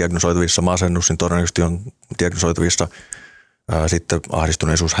on diagnosoitavissa masennus, niin todennäköisesti on diagnosoitavissa sitten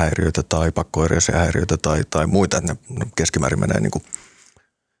ahdistuneisuushäiriöitä tai pakkoireisia häiriöitä tai muita, että ne keskimäärin menee niin kuin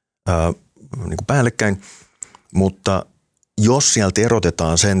päällekkäin. Mutta jos sieltä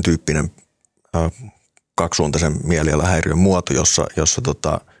erotetaan sen tyyppinen kaksisuuntaisen mielialahäiriön muoto, jossa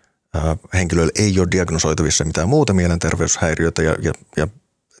henkilöillä ei ole diagnosoitavissa mitään muuta mielenterveyshäiriötä ja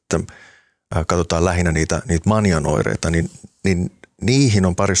että katsotaan lähinnä niitä manian oireita, niin niihin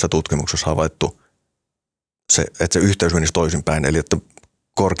on parissa tutkimuksessa havaittu että se yhteys menisi toisinpäin, eli että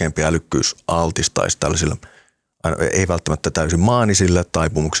korkeampi älykkyys altistaisi tällaisille ei välttämättä täysin maanisille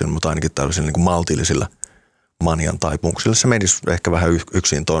taipumuksille, mutta ainakin tällaisille niin kuin maltillisilla manian taipumuksille. Se menisi ehkä vähän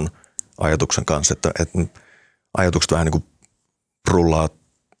yksin tuon ajatuksen kanssa, että ajatukset vähän niin kuin rullaa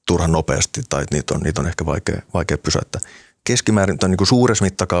turhan nopeasti tai niitä on ehkä vaikea pysäyttää. Keskimäärin niin kuin suuressa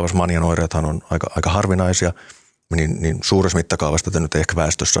mittakaavassa manian oireethan on aika harvinaisia, niin suuressa mittakaavassa tätä nyt ei ehkä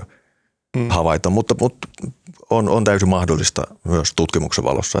väestössä havaita, mutta on täysin mahdollista myös tutkimuksen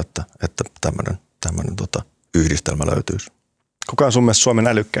valossa, että tämmöinen yhdistelmä löytyisi. Kuka on sun mielestä Suomen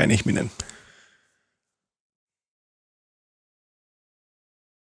älykkäin ihminen?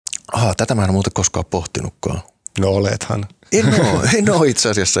 Tätä mä en muuten koskaan pohtinutkaan. No olethan. En ole itse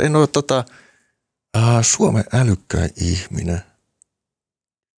asiassa. En ole Suomen älykkäin ihminen.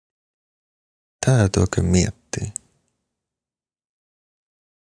 Tätä täytyy oikein miettiä.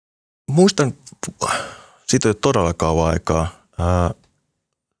 Muistan, siitä on todella kauan aikaa.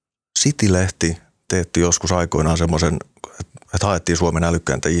 City-lehti teetti joskus aikoinaan semmoisen, että haettiin Suomen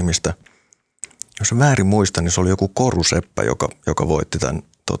älykkäintä ihmistä. Jos väärin muistan, niin se oli joku koruseppä, joka voitti tämän.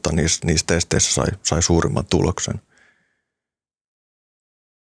 Niissä testeissä sai suurimman tuloksen.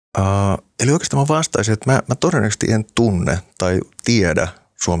 Eli oikeastaan mä vastaisin, että mä todennäköisesti en tunne tai tiedä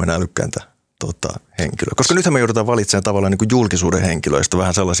Suomen älykkäintä henkilöä. Koska nythän me joudutaan valitsemaan tavallaan niin kuin julkisuuden henkilöistä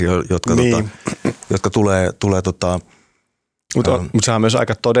vähän sellaisia, jotka tulee Mutta sehän on myös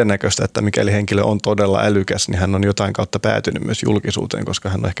aika todennäköistä, että mikäli henkilö on todella älykäs, niin hän on jotain kautta päätynyt myös julkisuuteen, koska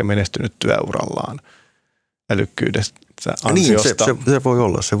hän on ehkä menestynyt työurallaan älykkyydestä ansiosta. Niin,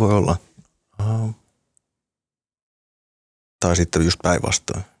 se voi olla. Tai sitten just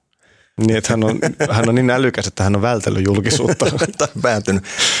päinvastoin. Niin, että hän on niin älykäs, että hän on vältellyt julkisuutta. Tai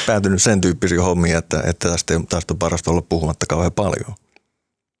päätynyt sen tyyppisiä hommia, että tästä on parasta olla puhumatta kauhean paljon.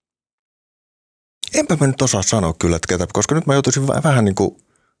 Enpä mä nyt osaa sanoa kyllä, että ketä, koska nyt mä joutuisin vähän niin kuin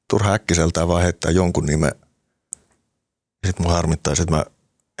turha äkkiseltään vaan heittää jonkun nimen. Ja sitten mun harmittaisi, että mä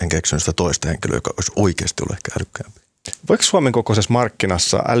en keksinyt sitä toista henkilöä, joka olisi oikeasti ollut ehkä älykkäämpi. Voiko Suomen kokoisessa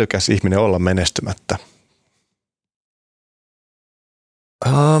markkinassa älykäs ihminen olla menestymättä?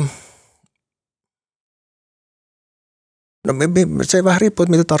 No se vähän riippuu,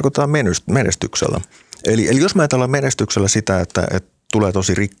 että mitä tarkoittaa menestyksellä. Eli jos mä ajatellaan menestyksellä sitä, että tulee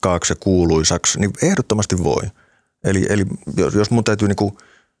tosi rikkaaksi ja kuuluisaksi, niin ehdottomasti voi. Eli jos mun täytyy, niin kuin,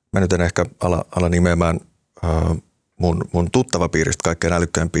 mä nyt en ehkä ala nimeämään mun tuttavapiiristä kaikkein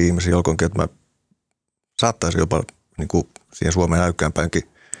älykkäämpiä ihmisiä, olkoonkin, että mä saattaisin jopa niin kuin siihen Suomen älykkäämpäänkin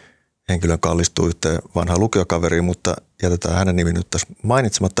henkilön kallistuu yhteen vanhaan lukiokaveriin, mutta jätetään hänen nimi nyt tässä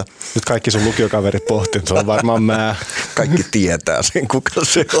mainitsematta. Nyt kaikki sun lukiokaverit pohtii, se on varmaan mä. Kaikki tietää sen, kuka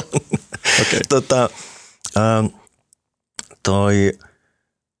se on. Okay.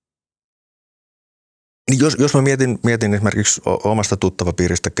 Niin jos mä mietin esimerkiksi omasta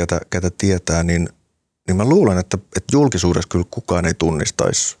tuttavapiiristä, ketä tietää, niin mä luulen, että julkisuudessa kyllä kukaan ei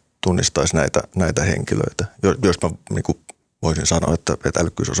tunnistaisi näitä henkilöitä. Jos mä niin kuin voisin sanoa, että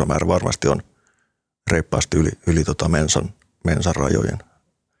älykkyysosamäärä varmasti on reippaasti yli mensan rajojen.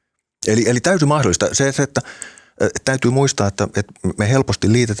 Eli täysin mahdollista. Se että täytyy muistaa, että me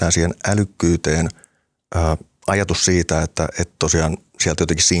helposti liitetään siihen älykkyyteen ajatus siitä, että tosiaan sieltä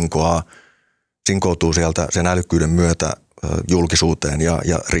jotenkin sinkoutuu sieltä sen älykkyyden myötä julkisuuteen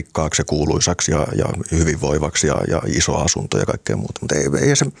ja rikkaaksi ja kuuluisaksi ja hyvinvoivaksi ja iso asunto ja kaikkea muuta. Mutta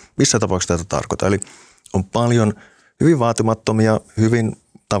ei se missään tapauksessa tätä tarkoita. Eli on paljon hyvin vaatimattomia, hyvin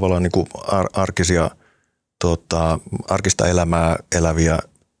tavallaan niin kuin arkista elämää eläviä,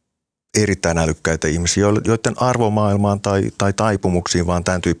 erittäin älykkäitä ihmisiä, joiden arvomaailmaan tai taipumuksiin vaan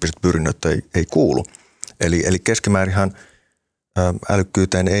tämän tyyppiset pyrinnöt ei kuulu. Eli keskimäärinhän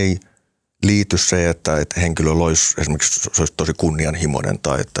älykkyyteen ei liity se, että henkilö olisi esimerkiksi se olisi tosi kunnianhimoinen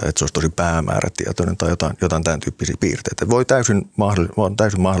tai että se olisi tosi päämäärätietoinen tai jotain tämän tyyppisiä piirteitä. On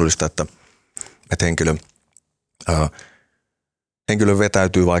täysin mahdollista, että henkilö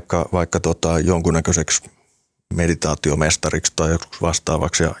vetäytyy vaikka jonkunnäköiseksi meditaatiomestariksi tai joskus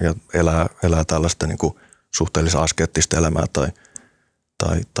vastaavaksi ja elää tällaista niin kuin suhteellisen askeettista elämää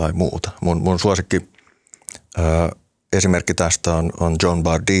tai muuta. Mun suosikki esimerkki tästä on John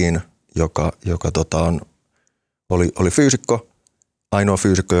Bardeen, joka oli fyysikko, ainoa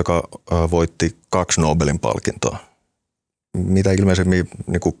fyysikko, joka voitti 2 Nobelin palkintoa. Mitä ilmeisemmin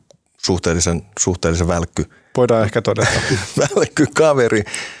niin kuin suhteellisen välkky. Voidaan ehkä todeta. Välkky kaveri.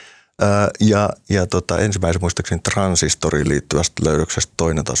 Ja ensimmäisen muistaakseni transistoriin liittyvästä löydöksestä,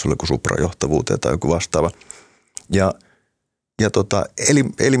 toinen taas oli kuin suprajohtavuuteen tai joku vastaava.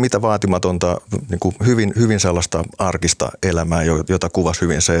 Eli mitä vaatimatonta, niin kuin hyvin sellaista arkista elämää, jota kuvasi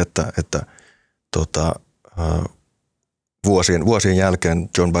hyvin se, että vuosien jälkeen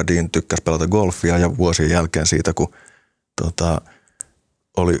John Badin tykkäsi pelata golfia ja vuosien jälkeen siitä, kun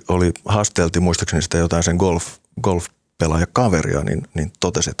haasteltiin muistaakseni sitä jotain sen golf-pelaajakaveria, niin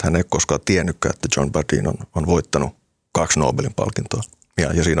totesi, että hän ei koskaan tiennytkään, että John Badin on voittanut 2 Nobelin palkintoa.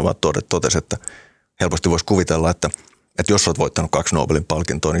 Ja siinä vaan totesi, että helposti voisi kuvitella, että jos olet voittanut 2 Nobelin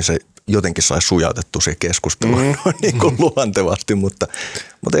palkintoa, niin se jotenkin saisi sujautettua siihen keskusteluun niin kuin luontevasti, mutta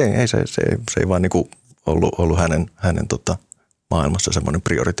ei se ei vaan niin kuin ollut hänen maailmassa semmoinen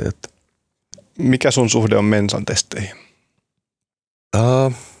prioriteetti. Mikä sun suhde on Mensan testeihin?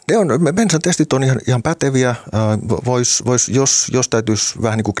 Mensan testit on ihan päteviä. Jos täytyisi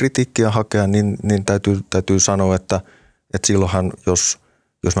vähän niin kuin kritiikkiä hakea, niin täytyy sanoa, että silloinhan, jos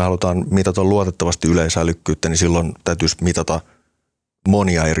me halutaan mitata luotettavasti yleisälykkyyttä, niin silloin täytyisi mitata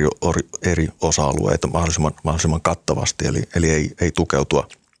monia eri osa-alueita mahdollisimman kattavasti. Eli ei tukeutua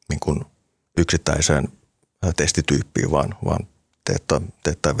niin kuin yksittäiseen testityyppiin, vaan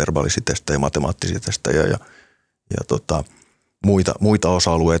teettää verbaalisia testejä, matemaattisia testejä ja muita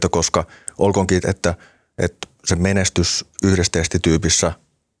osa-alueita, koska olkoonkin, että se menestys yhdessä testityypissä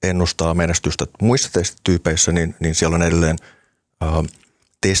ennustaa menestystä muissa testityypeissä, niin siellä on edelleen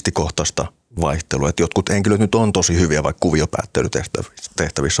testikohtaista vaihtelua. Että jotkut henkilöt nyt on tosi hyviä vaikka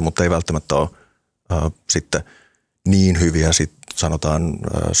kuviopäättelytehtävissä, mutta ei välttämättä ole sitten niin hyviä sanotaan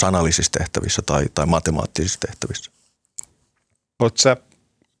sanallisissa tehtävissä tai matemaattisissa tehtävissä. Oletko sä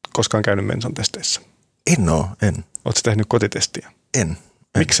koskaan käynyt Mensan testeissä? En. Oletko sä tehnyt kotitestiä? En.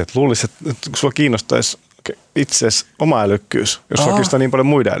 Miksi et luulisi, että sua kiinnostaisi itseäsi oma älykkyys, jos sua kiinnostaa niin paljon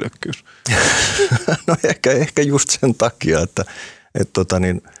muiden älykkyys? No ehkä just sen takia, että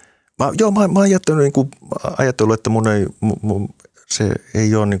mä oon ajatellut, että se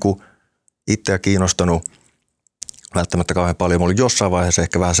ei ole niinku itseä kiinnostanut välttämättä kauhean paljon. Mulla oli jossain vaiheessa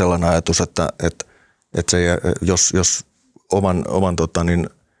ehkä vähän sellainen ajatus, että se, jos oman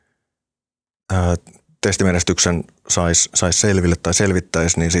testimenestyksen sais selville tai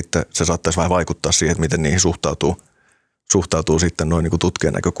selvittäisi, niin sitten se saattaisi vähän vaikuttaa siihen, että miten niihin suhtautuu sitten noin niin kuin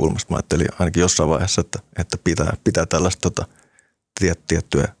tutkijan näkökulmasta. Mä ajattelin ainakin jossain vaiheessa, että pitää tällaista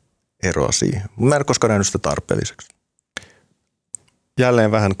tiettyä eroa siihen. Mä en koskaan nähnyt sitä tarpeelliseksi.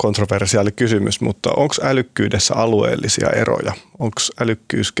 Jälleen vähän kontroversiaali kysymys, mutta onko älykkyydessä alueellisia eroja? Onko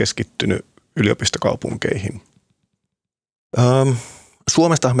älykkyys keskittynyt yliopistokaupunkeihin?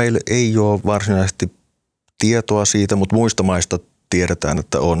 Suomesta meillä ei ole varsinaisesti tietoa siitä, mutta muista maista tiedetään,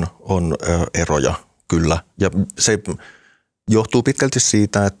 että on eroja kyllä. Ja se johtuu pitkälti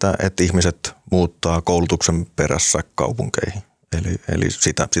siitä, että ihmiset muuttaa koulutuksen perässä kaupunkeihin. Eli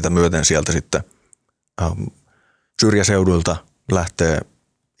sitä myöten sieltä sitten syrjäseuduilta lähtee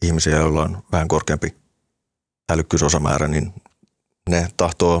ihmisiä, joilla on vähän korkeampi älykkyysosamäärä, niin ne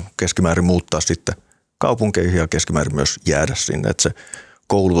tahtoo keskimäärin muuttaa sitten kaupunkeihin ja keskimäärin myös jäädä sinne. Että se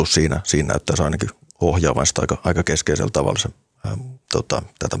koulutus siinä näyttäisi ainakin ohjaavan sitä aika keskeisellä tavalla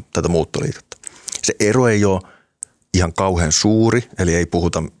tätä muuttoliikettä. Se ero ei ole ihan kauhean suuri, eli ei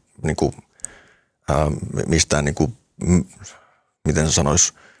puhuta niinku, mistään, niinku, miten se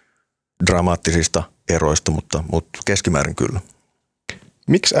sanoisi, dramaattisista eroista, mutta keskimäärin kyllä.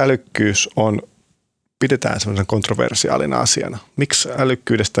 Miksi älykkyys pidetään sellaisen kontroversiaalina asiana? Miksi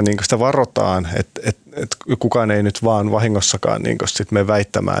älykkyydestä niin sitä varotaan, että kukaan ei nyt vaan vahingossakaan niin sit mene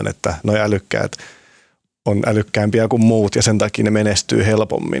väittämään, että noi älykkäät on älykkäämpiä kuin muut ja sen takia ne menestyy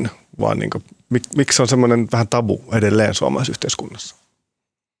helpommin, vaan niin kuin, miksi se on semmoinen vähän tabu edelleen suomalaisessa yhteiskunnassa?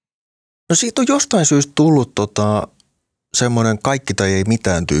 No siitä on jostain syystä tullut semmoinen kaikki tai ei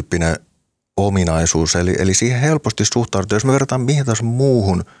mitään tyyppinen ominaisuus, eli siihen helposti suhtaudutaan, jos me verrataan mihin taas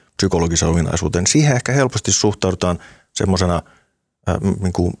muuhun psykologiseen ominaisuuteen, niin siihen ehkä helposti suhtaudutaan semmoisena,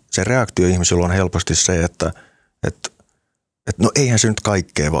 niin kuin se reaktio ihmisillä on helposti se, että no eihän se nyt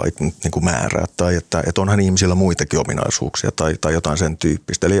kaikkea vaan niin kuin määrää, tai että onhan ihmisillä muitakin ominaisuuksia tai jotain sen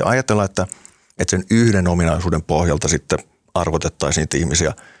tyyppistä. Eli ajatellaan, että sen yhden ominaisuuden pohjalta sitten arvotettaisiin niitä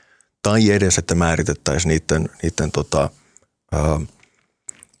ihmisiä, tai edes, että määritettäisiin niiden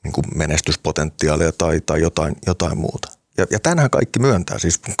niin kuin menestyspotentiaalia tai jotain muuta. Ja tänään kaikki myöntää,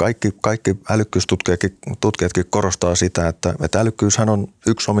 siis kaikki älykkyystutkijatkin korostaa sitä, että älykkyyshän on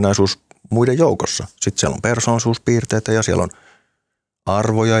yksi ominaisuus muiden joukossa. Sitten siellä on persoonallisuuspiirteitä ja siellä on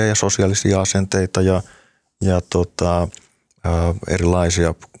arvoja ja sosiaalisia asenteita ja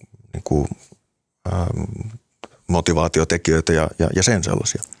erilaisia niin kuin, motivaatiotekijöitä ja sen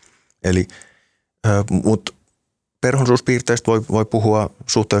sellaisia. Eli, mutta persoonallisuuspiirteistä voi puhua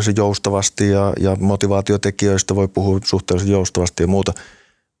suhteellisen joustavasti ja motivaatiotekijöistä voi puhua suhteellisen joustavasti ja muuta,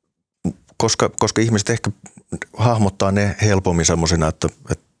 koska ihmiset ehkä hahmottaa ne helpommin semmoisena, että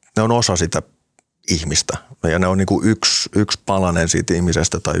ne on osa sitä ihmistä. Ja ne on niin kuin yksi palanen siitä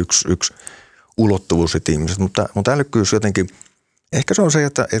ihmisestä tai yksi ulottuvuus siitä ihmisestä. Mutta älykkyys jotenkin, ehkä se on se,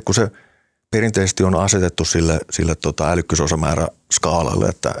 että kun se perinteisesti on asetettu sille älykkyysosamäärä skaalalle,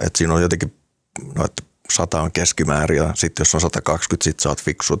 että siinä on jotenkin, no, että 100 on keskimäärin ja sitten jos on 120, sitten sä oot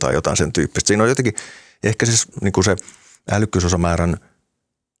fiksu tai jotain sen tyyppistä. Siinä on jotenkin ehkä siis niin kuin se älykkyysosamäärän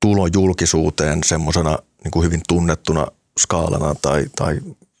tulo julkisuuteen semmoisena niin kuin hyvin tunnettuna skaalana tai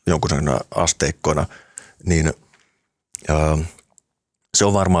jonkun sellaisena asteikkona, niin se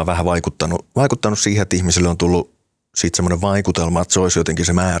on varmaan vähän vaikuttanut siihen, että ihmisille on tullut siitä semmoinen vaikutelma, että se olisi jotenkin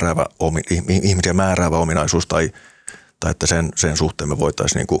se ihmisiä määräävä ominaisuus tai että sen suhteen me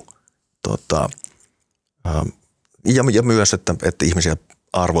voitaisiin niinku, ja myös, että ihmisiä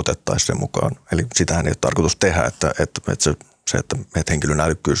arvotettaisiin sen mukaan. Eli sitähän ei ole tarkoitus tehdä, että henkilön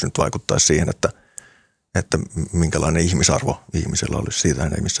älykkyys nyt vaikuttaisi siihen, että minkälainen ihmisarvo ihmisellä olisi. Siitä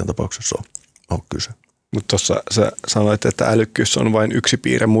ei missään tapauksessa ole kyse. Mutta tuossa sä sanoit, että älykkyys on vain yksi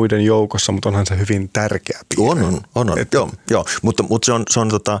piirre muiden joukossa, mutta onhan se hyvin tärkeä piirre. On. Joo. Mutta se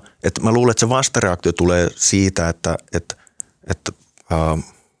on että mä luulen, että se vastareaktio tulee siitä, että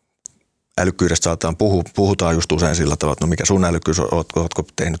älykkyydestä puhutaan just usein sillä tavalla, että no mikä sun älykkyys, ootko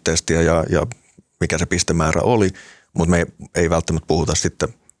tehnyt testiä ja mikä se pistemäärä oli, mutta me ei välttämättä puhuta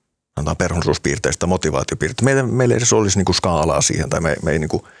sitten persoonallisuuspiirteistä, motivaatiopiirteistä. Meillä ei edes olisi niinku skaalaa siihen tai me ei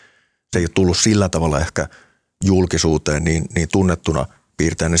niinku, se ei ole tullut sillä tavalla ehkä julkisuuteen niin tunnettuna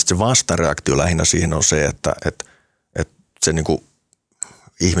piirteinä. Sitten se vastareaktio lähinnä siihen on se, että se niinku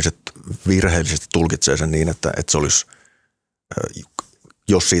ihmiset virheellisesti tulkitsee sen niin, että se olisi,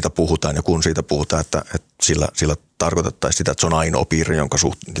 jos siitä puhutaan ja kun siitä puhutaan, että sillä tarkoitettaisiin sitä, että se on ainoa piirre,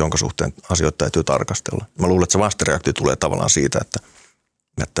 jonka suhteen asioita täytyy tarkastella. Mä luulen, että se vastareaktio tulee tavallaan siitä, että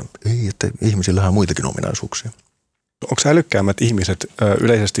ihmisillähän on muitakin ominaisuuksia. Onko älykkäämmät ihmiset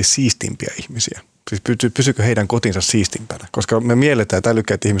yleisesti siistimpiä ihmisiä? Siis pysyykö heidän kotinsa siistimpänä? Koska me mielletään, että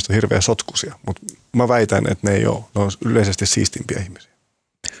älykkäät ihmiset on hirveän sotkuisia, mutta mä väitän, että ne ei ole. Ne on yleisesti siistimpiä ihmisiä.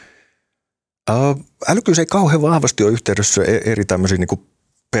 Älykkyys ei kauhean vahvasti ole yhteydessä eri tämmöisiin niin kuin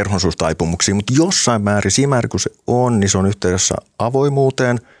persoonallisuustaipumuksiin, mutta jossain määrin, siinä määrin kun se on, niin se on yhteydessä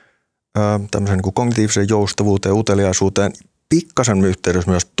avoimuuteen, tämmöiseen niin kuin kognitiiviseen joustavuuteen, uteliaisuuteen, pikkasen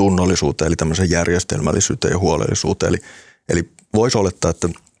yhteydessä myös tunnollisuuteen, eli tämmöiseen järjestelmällisyyteen ja huolellisuuteen. Eli voisi olettaa, että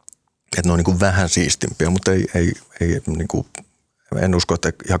ne on niin kuin vähän siistimpiä, mutta ei niin kuin, en usko,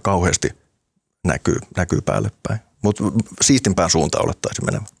 että ihan kauheasti näkyy päälle päin. Mutta siistimpään suuntaan olettaisiin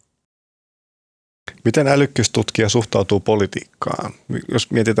menevän. Miten älykkyystutkija suhtautuu politiikkaan?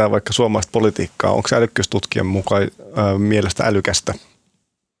 Jos mietitään vaikka suomalaista politiikkaa, onko älykkyystutkijan mukaan mielestä älykästä?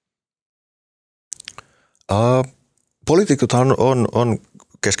 Poliitikothan on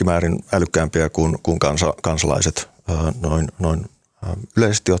keskimäärin älykkäämpiä kuin kansalaiset noin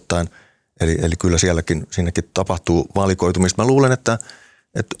yleisesti ottaen. Eli kyllä siinäkin tapahtuu valikoitumista. Mä luulen, että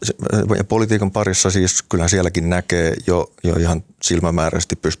politiikan parissa siis kyllähän sielläkin näkee jo ihan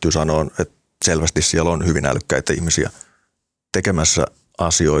silmämääräisesti pystyy sanoa, että selvästi siellä on hyvin älykkäitä ihmisiä tekemässä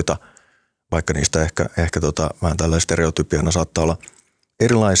asioita, vaikka niistä ehkä vähän tällainen stereotypiana saattaa olla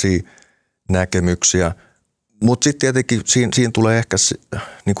erilaisia näkemyksiä. Mutta sitten tietenkin siinä tulee ehkä,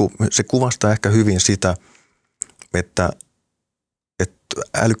 niinku, se kuvastaa ehkä hyvin sitä, että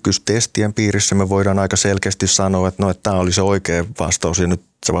älykkyystestien piirissä me voidaan aika selkeästi sanoa, että tämä oli se oikea vastaus ja nyt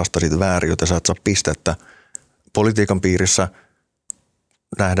sä vastasit väärin, joten sä et saa pistettä. Politiikan piirissä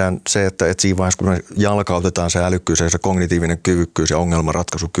nähdään se, että siinä vaiheessa, kun me jalkautetaan se älykkyys ja se kognitiivinen kyvykkyys ja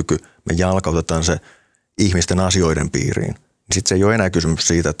ongelmanratkaisukyky, me jalkautetaan se ihmisten asioiden piiriin. Sitten se ei ole enää kysymys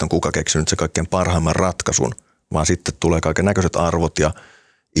siitä, että on kuka keksinyt se kaikkein parhaimman ratkaisun, vaan sitten tulee kaiken näköiset arvot ja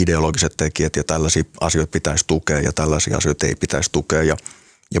ideologiset tekijät ja tällaisia asioita pitäisi tukea ja tällaisia asioita ei pitäisi tukea.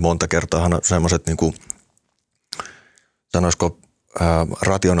 Ja monta kertaahan semmoiset, niin kuin, sanoisiko,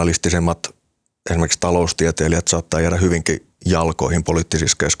 rationalistisemmat esimerkiksi taloustieteilijät saattaa jäädä hyvinkin jalkoihin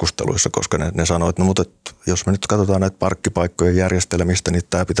poliittisissa keskusteluissa, koska ne sanoo, että no mutta jos me nyt katsotaan näitä parkkipaikkojen järjestelemistä, niin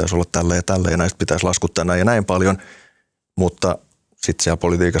tämä pitäisi olla tällä ja näistä pitäisi laskuttaa näin ja näin paljon, mutta sitten siellä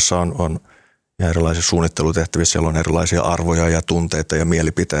politiikassa on ja erilaisissa suunnittelutehtävissä siellä on erilaisia arvoja ja tunteita ja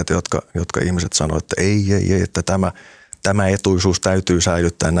mielipiteitä, jotka ihmiset sanoo, että ei, että tämä etuisuus täytyy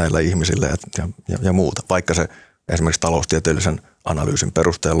säilyttää näillä ihmisillä ja muuta, vaikka se esimerkiksi taloustieteellisen analyysin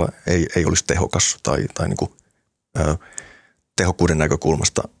perusteella ei olisi tehokas tai niin kuin, tehokkuuden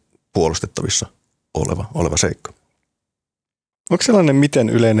näkökulmasta puolustettavissa oleva seikka. Onko sellainen miten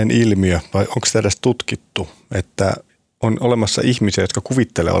yleinen ilmiö vai onko sitä edes tutkittu, että on olemassa ihmisiä, jotka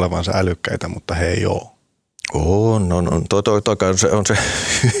kuvittelee olevansa älykkäitä, mutta he ei ole? On. On se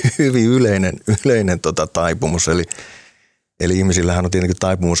hyvin yleinen taipumus. Eli ihmisillähän on tietenkin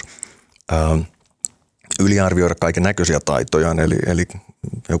taipumus yliarvioida kaiken näköisiä taitojaan, eli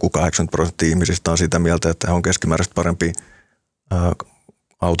joku 80% ihmisistä on sitä mieltä, että he on keskimääräistä parempi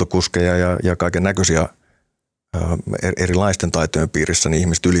autokuskeja ja kaiken näköisiä erilaisten taitojen piirissä, niin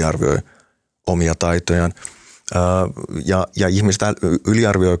ihmiset yliarvioi omia taitojaan. Ja ihmiset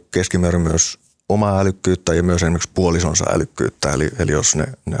yliarvioi keskimäärin myös omaa älykkyyttä ja myös esimerkiksi puolisonsa älykkyyttä. Eli jos ne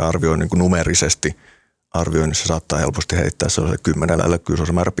arvioi niin kuin numerisesti arvioinnissa, saattaa helposti heittää sellaisen 10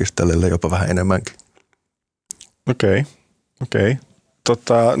 älykkyysosamääräpisteelle jopa vähän enemmänkin. Okei.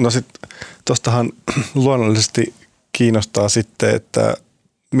 No sitten tuostahan luonnollisesti kiinnostaa sitten, että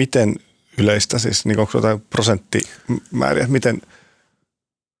miten yleistä siis, niin onko jotain prosenttimääriä, miten?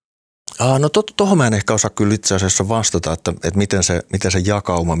 No tuohon mä en ehkä osaa kyllä itse asiassa vastata, että miten se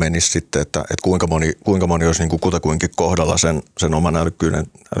jakauma menisi sitten, että kuinka moni olisi niin kuin kutakuinkin kohdalla sen oman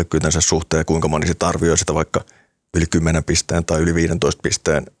älykkyytensä suhteen, kuinka moni sitten arvioi sitä vaikka yli 10 pisteen tai yli 15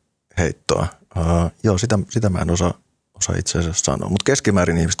 pisteen heittoa. Joo, sitä mä en osaa itse asiassa sanoa, mutta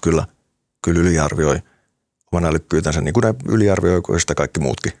keskimäärin ihmiset kyllä yliarvioi oman älykkyytensä, niin kuin ne yliarvioi sitä kaikki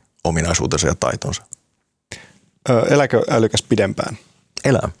muutkin ominaisuutensa ja taitonsa. Elääkö älykäs pidempään?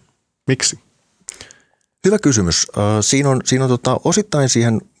 Elää. Miksi? Hyvä kysymys. Siinä on osittain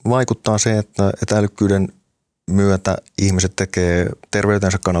siihen vaikuttaa se, että älykkyyden myötä ihmiset tekee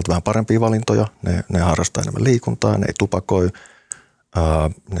terveytensä kannalta vähän parempia valintoja. Ne harrastaa enemmän liikuntaa, ne ei tupakoi.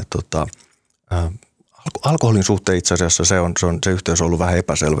 Alkoholin suhteen itse asiassa se yhteys on ollut vähän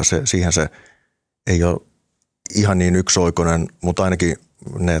epäselvä. Siihen se ei ole ihan niin yksioikoinen, mutta ainakin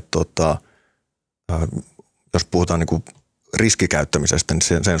ne, jos puhutaan niin kuin riskikäyttämisestä,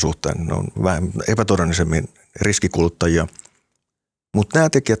 niin sen suhteen ne on vähän epätodellisemmin riskikuluttajia. Mutta nämä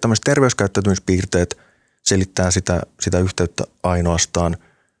tekijät, tämmöiset terveyskäyttäytymispiirteet selittää sitä yhteyttä ainoastaan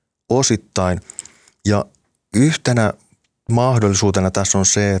osittain. Ja yhtenä mahdollisuutena tässä on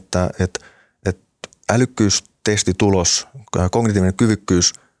se, että älykkyystestitulos, kognitiivinen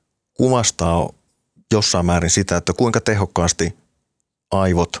kyvykkyys kuvastaa jossain määrin sitä, että kuinka tehokkaasti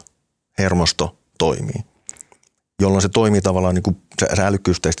aivot, hermosto toimii. Jolloin se toimii tavallaan, niin kuin se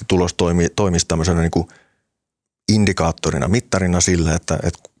älykkyystestitulos toimisi tämmöisenä niin kuin indikaattorina, mittarina sille, että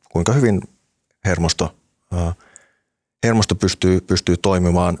kuinka hyvin hermosto pystyy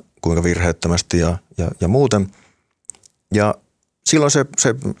toimimaan, kuinka virheettömästi ja muuten. Ja silloin se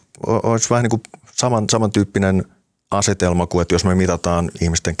olisi vähän niin kuin samantyyppinen asetelma kuin, että jos me mitataan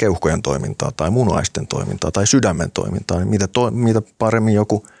ihmisten keuhkojen toimintaa tai munuaisten toimintaa tai sydämen toimintaa, niin mitä paremmin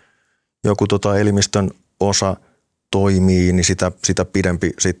joku elimistön osa toimii, niin sitä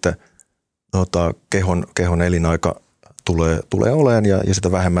pidempi sitten kehon elinaika tulee olemaan ja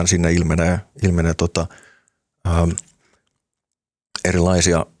sitä vähemmän sinne ilmenee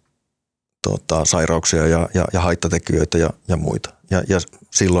erilaisia sairauksia ja haittatekijöitä ja muita. Ja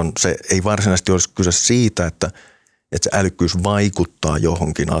silloin se ei varsinaisesti olisi kyse siitä, että se älykkyys vaikuttaa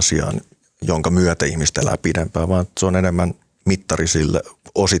johonkin asiaan, jonka myötä ihmistä elää pidempään, vaan se on enemmän mittari sille,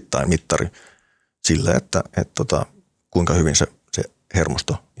 osittain mittari sille, että kuinka hyvin se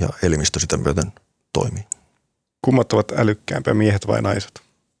hermosto ja elimistö sitä myöten toimii. Kummat ovat älykkäämpiä, miehet vai naiset?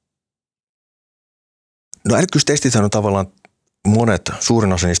 No älykkyystestithän on tavallaan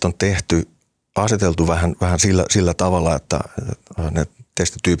suurin osa niistä on aseteltu vähän sillä tavalla, että ne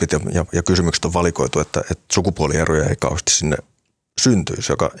testityypit ja kysymykset on valikoitu, että sukupuolieroja ei kauheasti sinne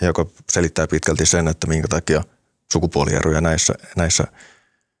syntyisi, joka selittää pitkälti sen, että minkä takia sukupuolieroja näissä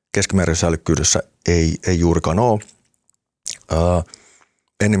keskimääräisessä älykkyydessä ei juurikaan ole.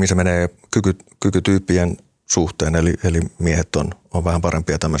 Ennemmin se menee kykytyyppien suhteen, eli miehet on vähän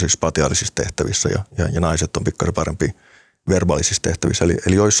parempia tämmöisissä spatiaalisissa tehtävissä ja naiset on pikkasen parempia verbaalisissa tehtävissä.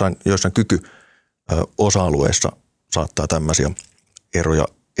 Eli joissain osa-alueissa saattaa tämmöisiä eroja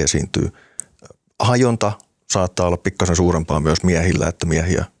esiintyä. Hajonta saattaa olla pikkasen suurempaa myös miehillä, että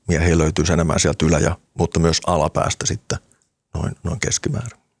miehiä löytyy enemmän sieltä mutta myös alapäästä sitten noin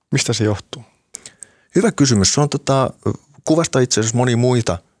keskimäärin. Mistä se johtuu? Hyvä kysymys. Se on kuvastaa itse asiassa monia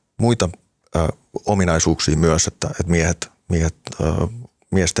muita ominaisuuksia myös, että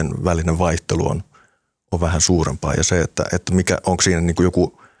miesten välinen vaihtelu on vähän suurempaa ja se, että onko siinä niin kuin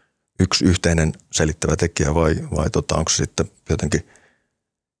joku yksi yhteinen selittävä tekijä vai onko se sitten jotenkin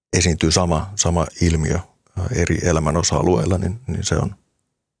esiintyy sama ilmiö eri elämän osa-alueilla, niin se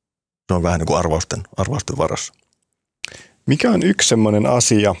on vähän niin kuin arvausten varassa. Mikä on yksi semmoinen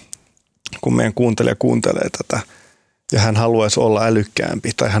asia, kun meidän kuuntelija kuuntelee tätä ja hän haluaisi olla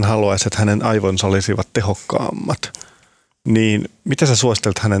älykkäämpi tai hän haluaisi, että hänen aivonsa olisivat tehokkaammat, niin mitä sä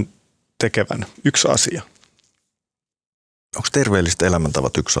suosittelet hänen tekevän? Yksi asia. Onko terveelliset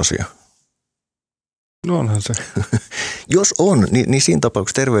elämäntavat yksi asia? No onhan se. Jos on, niin siinä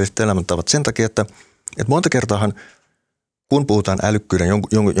tapauksessa terveelliset elämäntavat sen takia, että Et monta kertaahan, kun puhutaan älykkyyden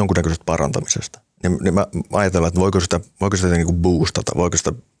jonkunnäköisestä parantamisesta, niin mä ajatellaan, että voiko sitä niin kuin boostata, voiko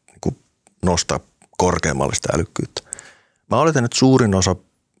sitä niin kuin nostaa korkeammalle sitä älykkyyttä. Mä oletan, että suurin osa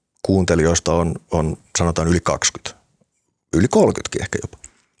kuuntelijoista on sanotaan yli 20, yli 30kin ehkä jopa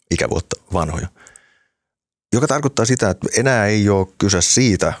ikävuotta vanhoja, joka tarkoittaa sitä, että enää ei ole kyse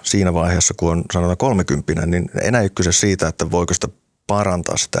siitä siinä vaiheessa, kun on sanotaan 30, niin enää ei ole kyse siitä, että voiko sitä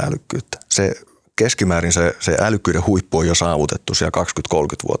parantaa sitä älykkyyttä. Se keskimäärin se älykkyyden huippu on jo saavutettu siellä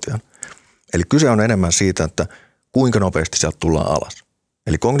 20-30-vuotiaana. Eli kyse on enemmän siitä, että kuinka nopeasti sieltä tullaan alas.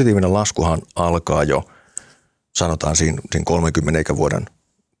 Eli kognitiivinen laskuhan alkaa jo, sanotaan siinä 30 ikävuoden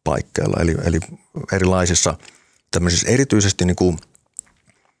paikkeilla. Eli erilaisissa tämmöisissä erityisesti niin kuin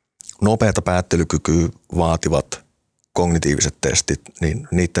nopeata päättelykykyä vaativat kognitiiviset testit, niin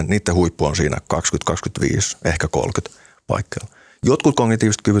niiden huippu on siinä 20-25, ehkä 30 paikkeilla. Jotkut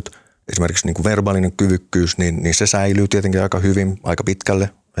kognitiiviset kyvyt, esimerkiksi niin kuin verbaalinen kyvykkyys, niin se säilyy tietenkin aika hyvin, aika pitkälle.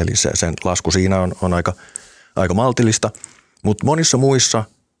 Eli sen lasku siinä on aika maltillista. Mutta monissa muissa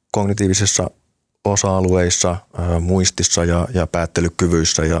kognitiivisissa osa-alueissa, muistissa ja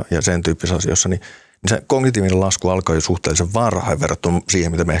päättelykyvyissä ja sen tyyppisissä asioissa, niin se kognitiivinen lasku alkaa jo suhteellisen varhain verrattuna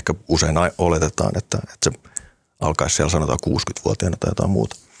siihen, mitä me ehkä usein oletetaan, että se alkaisi siellä sanotaan 60-vuotiaana tai jotain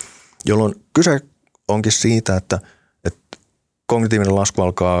muuta. Jolloin kyse onkin siitä, että kognitiivinen lasku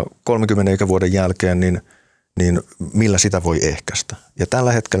alkaa 30 ikävuoden jälkeen, niin millä sitä voi ehkäistä. Ja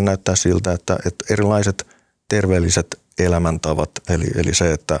tällä hetkellä näyttää siltä, että erilaiset terveelliset elämäntavat, eli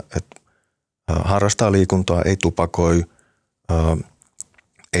se, että harrastaa liikuntaa, ei tupakoi,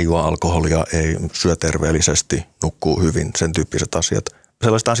 ei juo alkoholia, ei syö terveellisesti, nukkuu hyvin, sen tyyppiset asiat.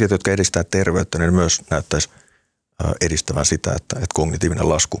 Sellaiset asiat, jotka edistää terveyttä, niin myös näyttäisi edistävän sitä, että kognitiivinen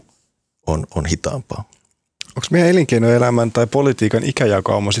lasku on hitaampaa. Onko meidän elinkeinoelämän tai politiikan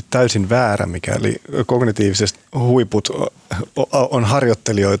ikäjakauma sitten täysin väärä, mikäli kognitiiviset huiput on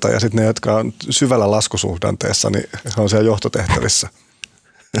harjoittelijoita ja sitten ne, jotka on syvällä laskusuhdanteessa, niin on siellä johtotehtävissä?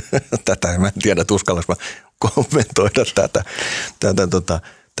 Tätä en tiedä, että uskallanko kommentoida tätä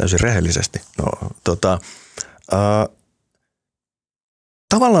täysin rehellisesti.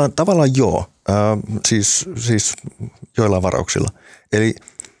 Tavallaan joo, siis joillain varauksilla. Eli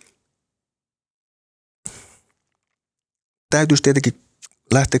täytyisi tietenkin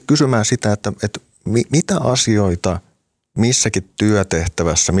lähteä kysymään sitä, että mitä asioita missäkin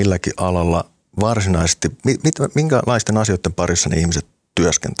työtehtävässä, milläkin alalla varsinaisesti, minkälaisten asioiden parissa ne ihmiset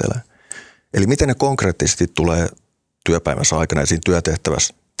työskentelee. Eli miten ne konkreettisesti tulee työpäivänsä aikana ja siinä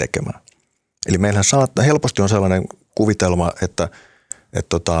työtehtävässä tekemään. Eli meillähän helposti on sellainen kuvitelma, että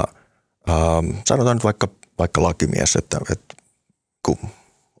sanotaan nyt vaikka lakimies, että kun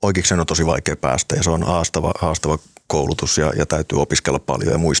oikeikseen on tosi vaikea päästä ja se on haastava koulutus ja täytyy opiskella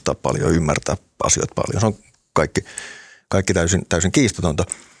paljon ja muistaa paljon ja ymmärtää asioita paljon. Se on kaikki täysin kiistatonta.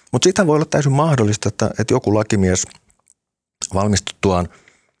 Mutta sitten voi olla täysin mahdollista, että joku lakimies valmistuttuaan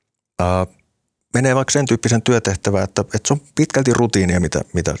menee vaikka sen tyyppisen työtehtävään, että se on pitkälti rutiinia,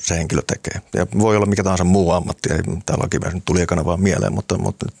 mitä se henkilö tekee. Ja voi olla mikä tahansa muu ammatti, tämä lakimies nyt tuli ekana vaan mieleen, mutta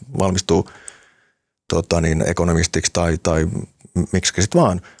valmistuu ekonomistiksi tai miksi sitten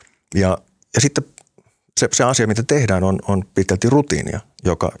vaan. Ja sitten se asia, mitä tehdään, on pitkälti rutiinia,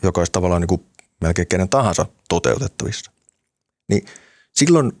 joka olisi tavallaan niin kuin melkein kenen tahansa toteutettavissa. Niin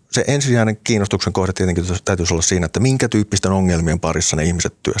silloin se ensisijainen kiinnostuksen kohde tietenkin täytyisi olla siinä, että minkä tyyppisten ongelmien parissa ne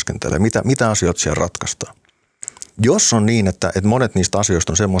ihmiset työskentelee, mitä asioita siellä ratkaistaan. Jos on niin, että monet niistä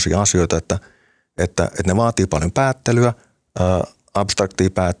asioista on semmoisia asioita, että ne vaatii paljon päättelyä, abstraktia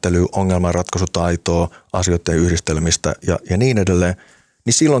päättelyä, ongelmanratkaisutaitoa, asioiden yhdistelmistä ja niin edelleen,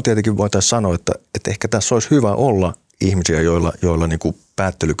 niin silloin tietenkin voitaisiin sanoa, että ehkä tässä olisi hyvä olla ihmisiä, joilla niin kuin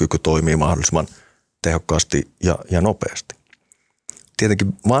päättelykyky toimii mahdollisimman tehokkaasti ja nopeasti.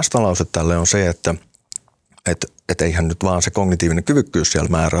 Tietenkin vastalause tälle on se, että eihän nyt vaan se kognitiivinen kyvykkyys siellä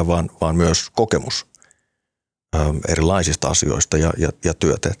määrää, vaan myös kokemus erilaisista asioista ja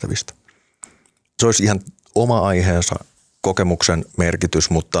työtehtävistä. Se olisi ihan oma aiheensa kokemuksen merkitys,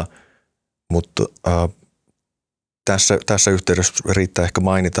 mutta tässä yhteydessä riittää ehkä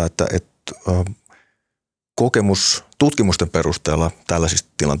mainita, että tutkimusten perusteella tällaisissa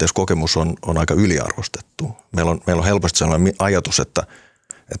tilanteissa kokemus on aika yliarvostettu. Meillä on helposti sellainen ajatus, että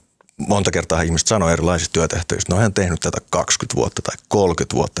monta kertaa ihmiset sanoo erilaisissa työtehtävissä, no hän on tehnyt tätä 20 vuotta tai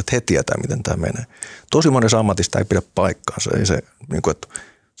 30 vuotta, että he tietää, miten tämä menee. Tosi monessa ammatista ei pidä paikkaansa. Niin kuin, että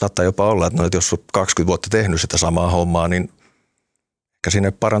saattaa jopa olla, että jos on 20 vuotta tehnyt sitä samaa hommaa, niin ehkä siinä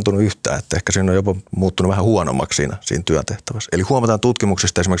ei parantunut yhtään, että ehkä siinä on jopa muuttunut vähän huonommaksi siinä työtehtävässä. Eli huomataan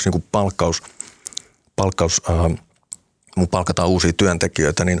tutkimuksista esimerkiksi niin kuin palkataan uusia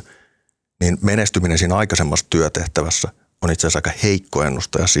työntekijöitä, niin niin menestyminen siinä aikaisemmassa työtehtävässä on itse asiassa aika heikko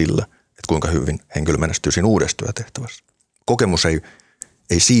ennustaja sillä, että kuinka hyvin henkilö menestyy siinä uudessa työtehtävässä. Kokemus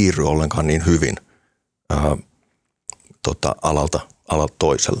ei siirry ollenkaan niin hyvin alalta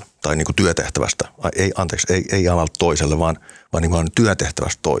toiselle tai niin kuin työtehtävästä, ei alalta toiselle, vaan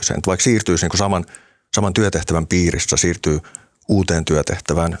työtehtävästä toiseen. Et vaikka siirtyisi niin kuin saman työtehtävän piirissä, siirtyy uuteen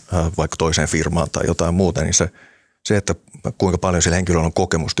työtehtävään, vaikka toiseen firmaan tai jotain muuta, niin se että kuinka paljon sillä henkilöllä on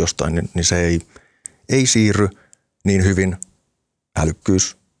kokemusta jostain, niin se ei siirry niin hyvin,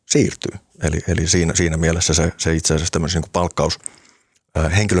 älykkyys siirtyy. Eli siinä mielessä se itse asiassa tämmöisissä niin kuin palkkaus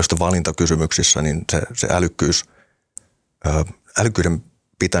henkilöstövalintakysymyksissä, niin se älykkyyden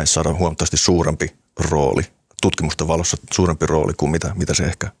pitäisi saada huomattavasti suurempi rooli, tutkimusten valossa suurempi rooli kuin mitä se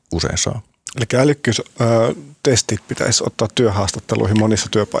ehkä usein saa. Eli älykkyystestit pitäisi ottaa työhaastatteluihin monissa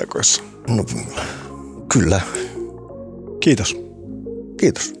työpaikoissa. No, kyllä. Kiitos.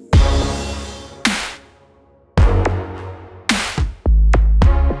 Kiitos.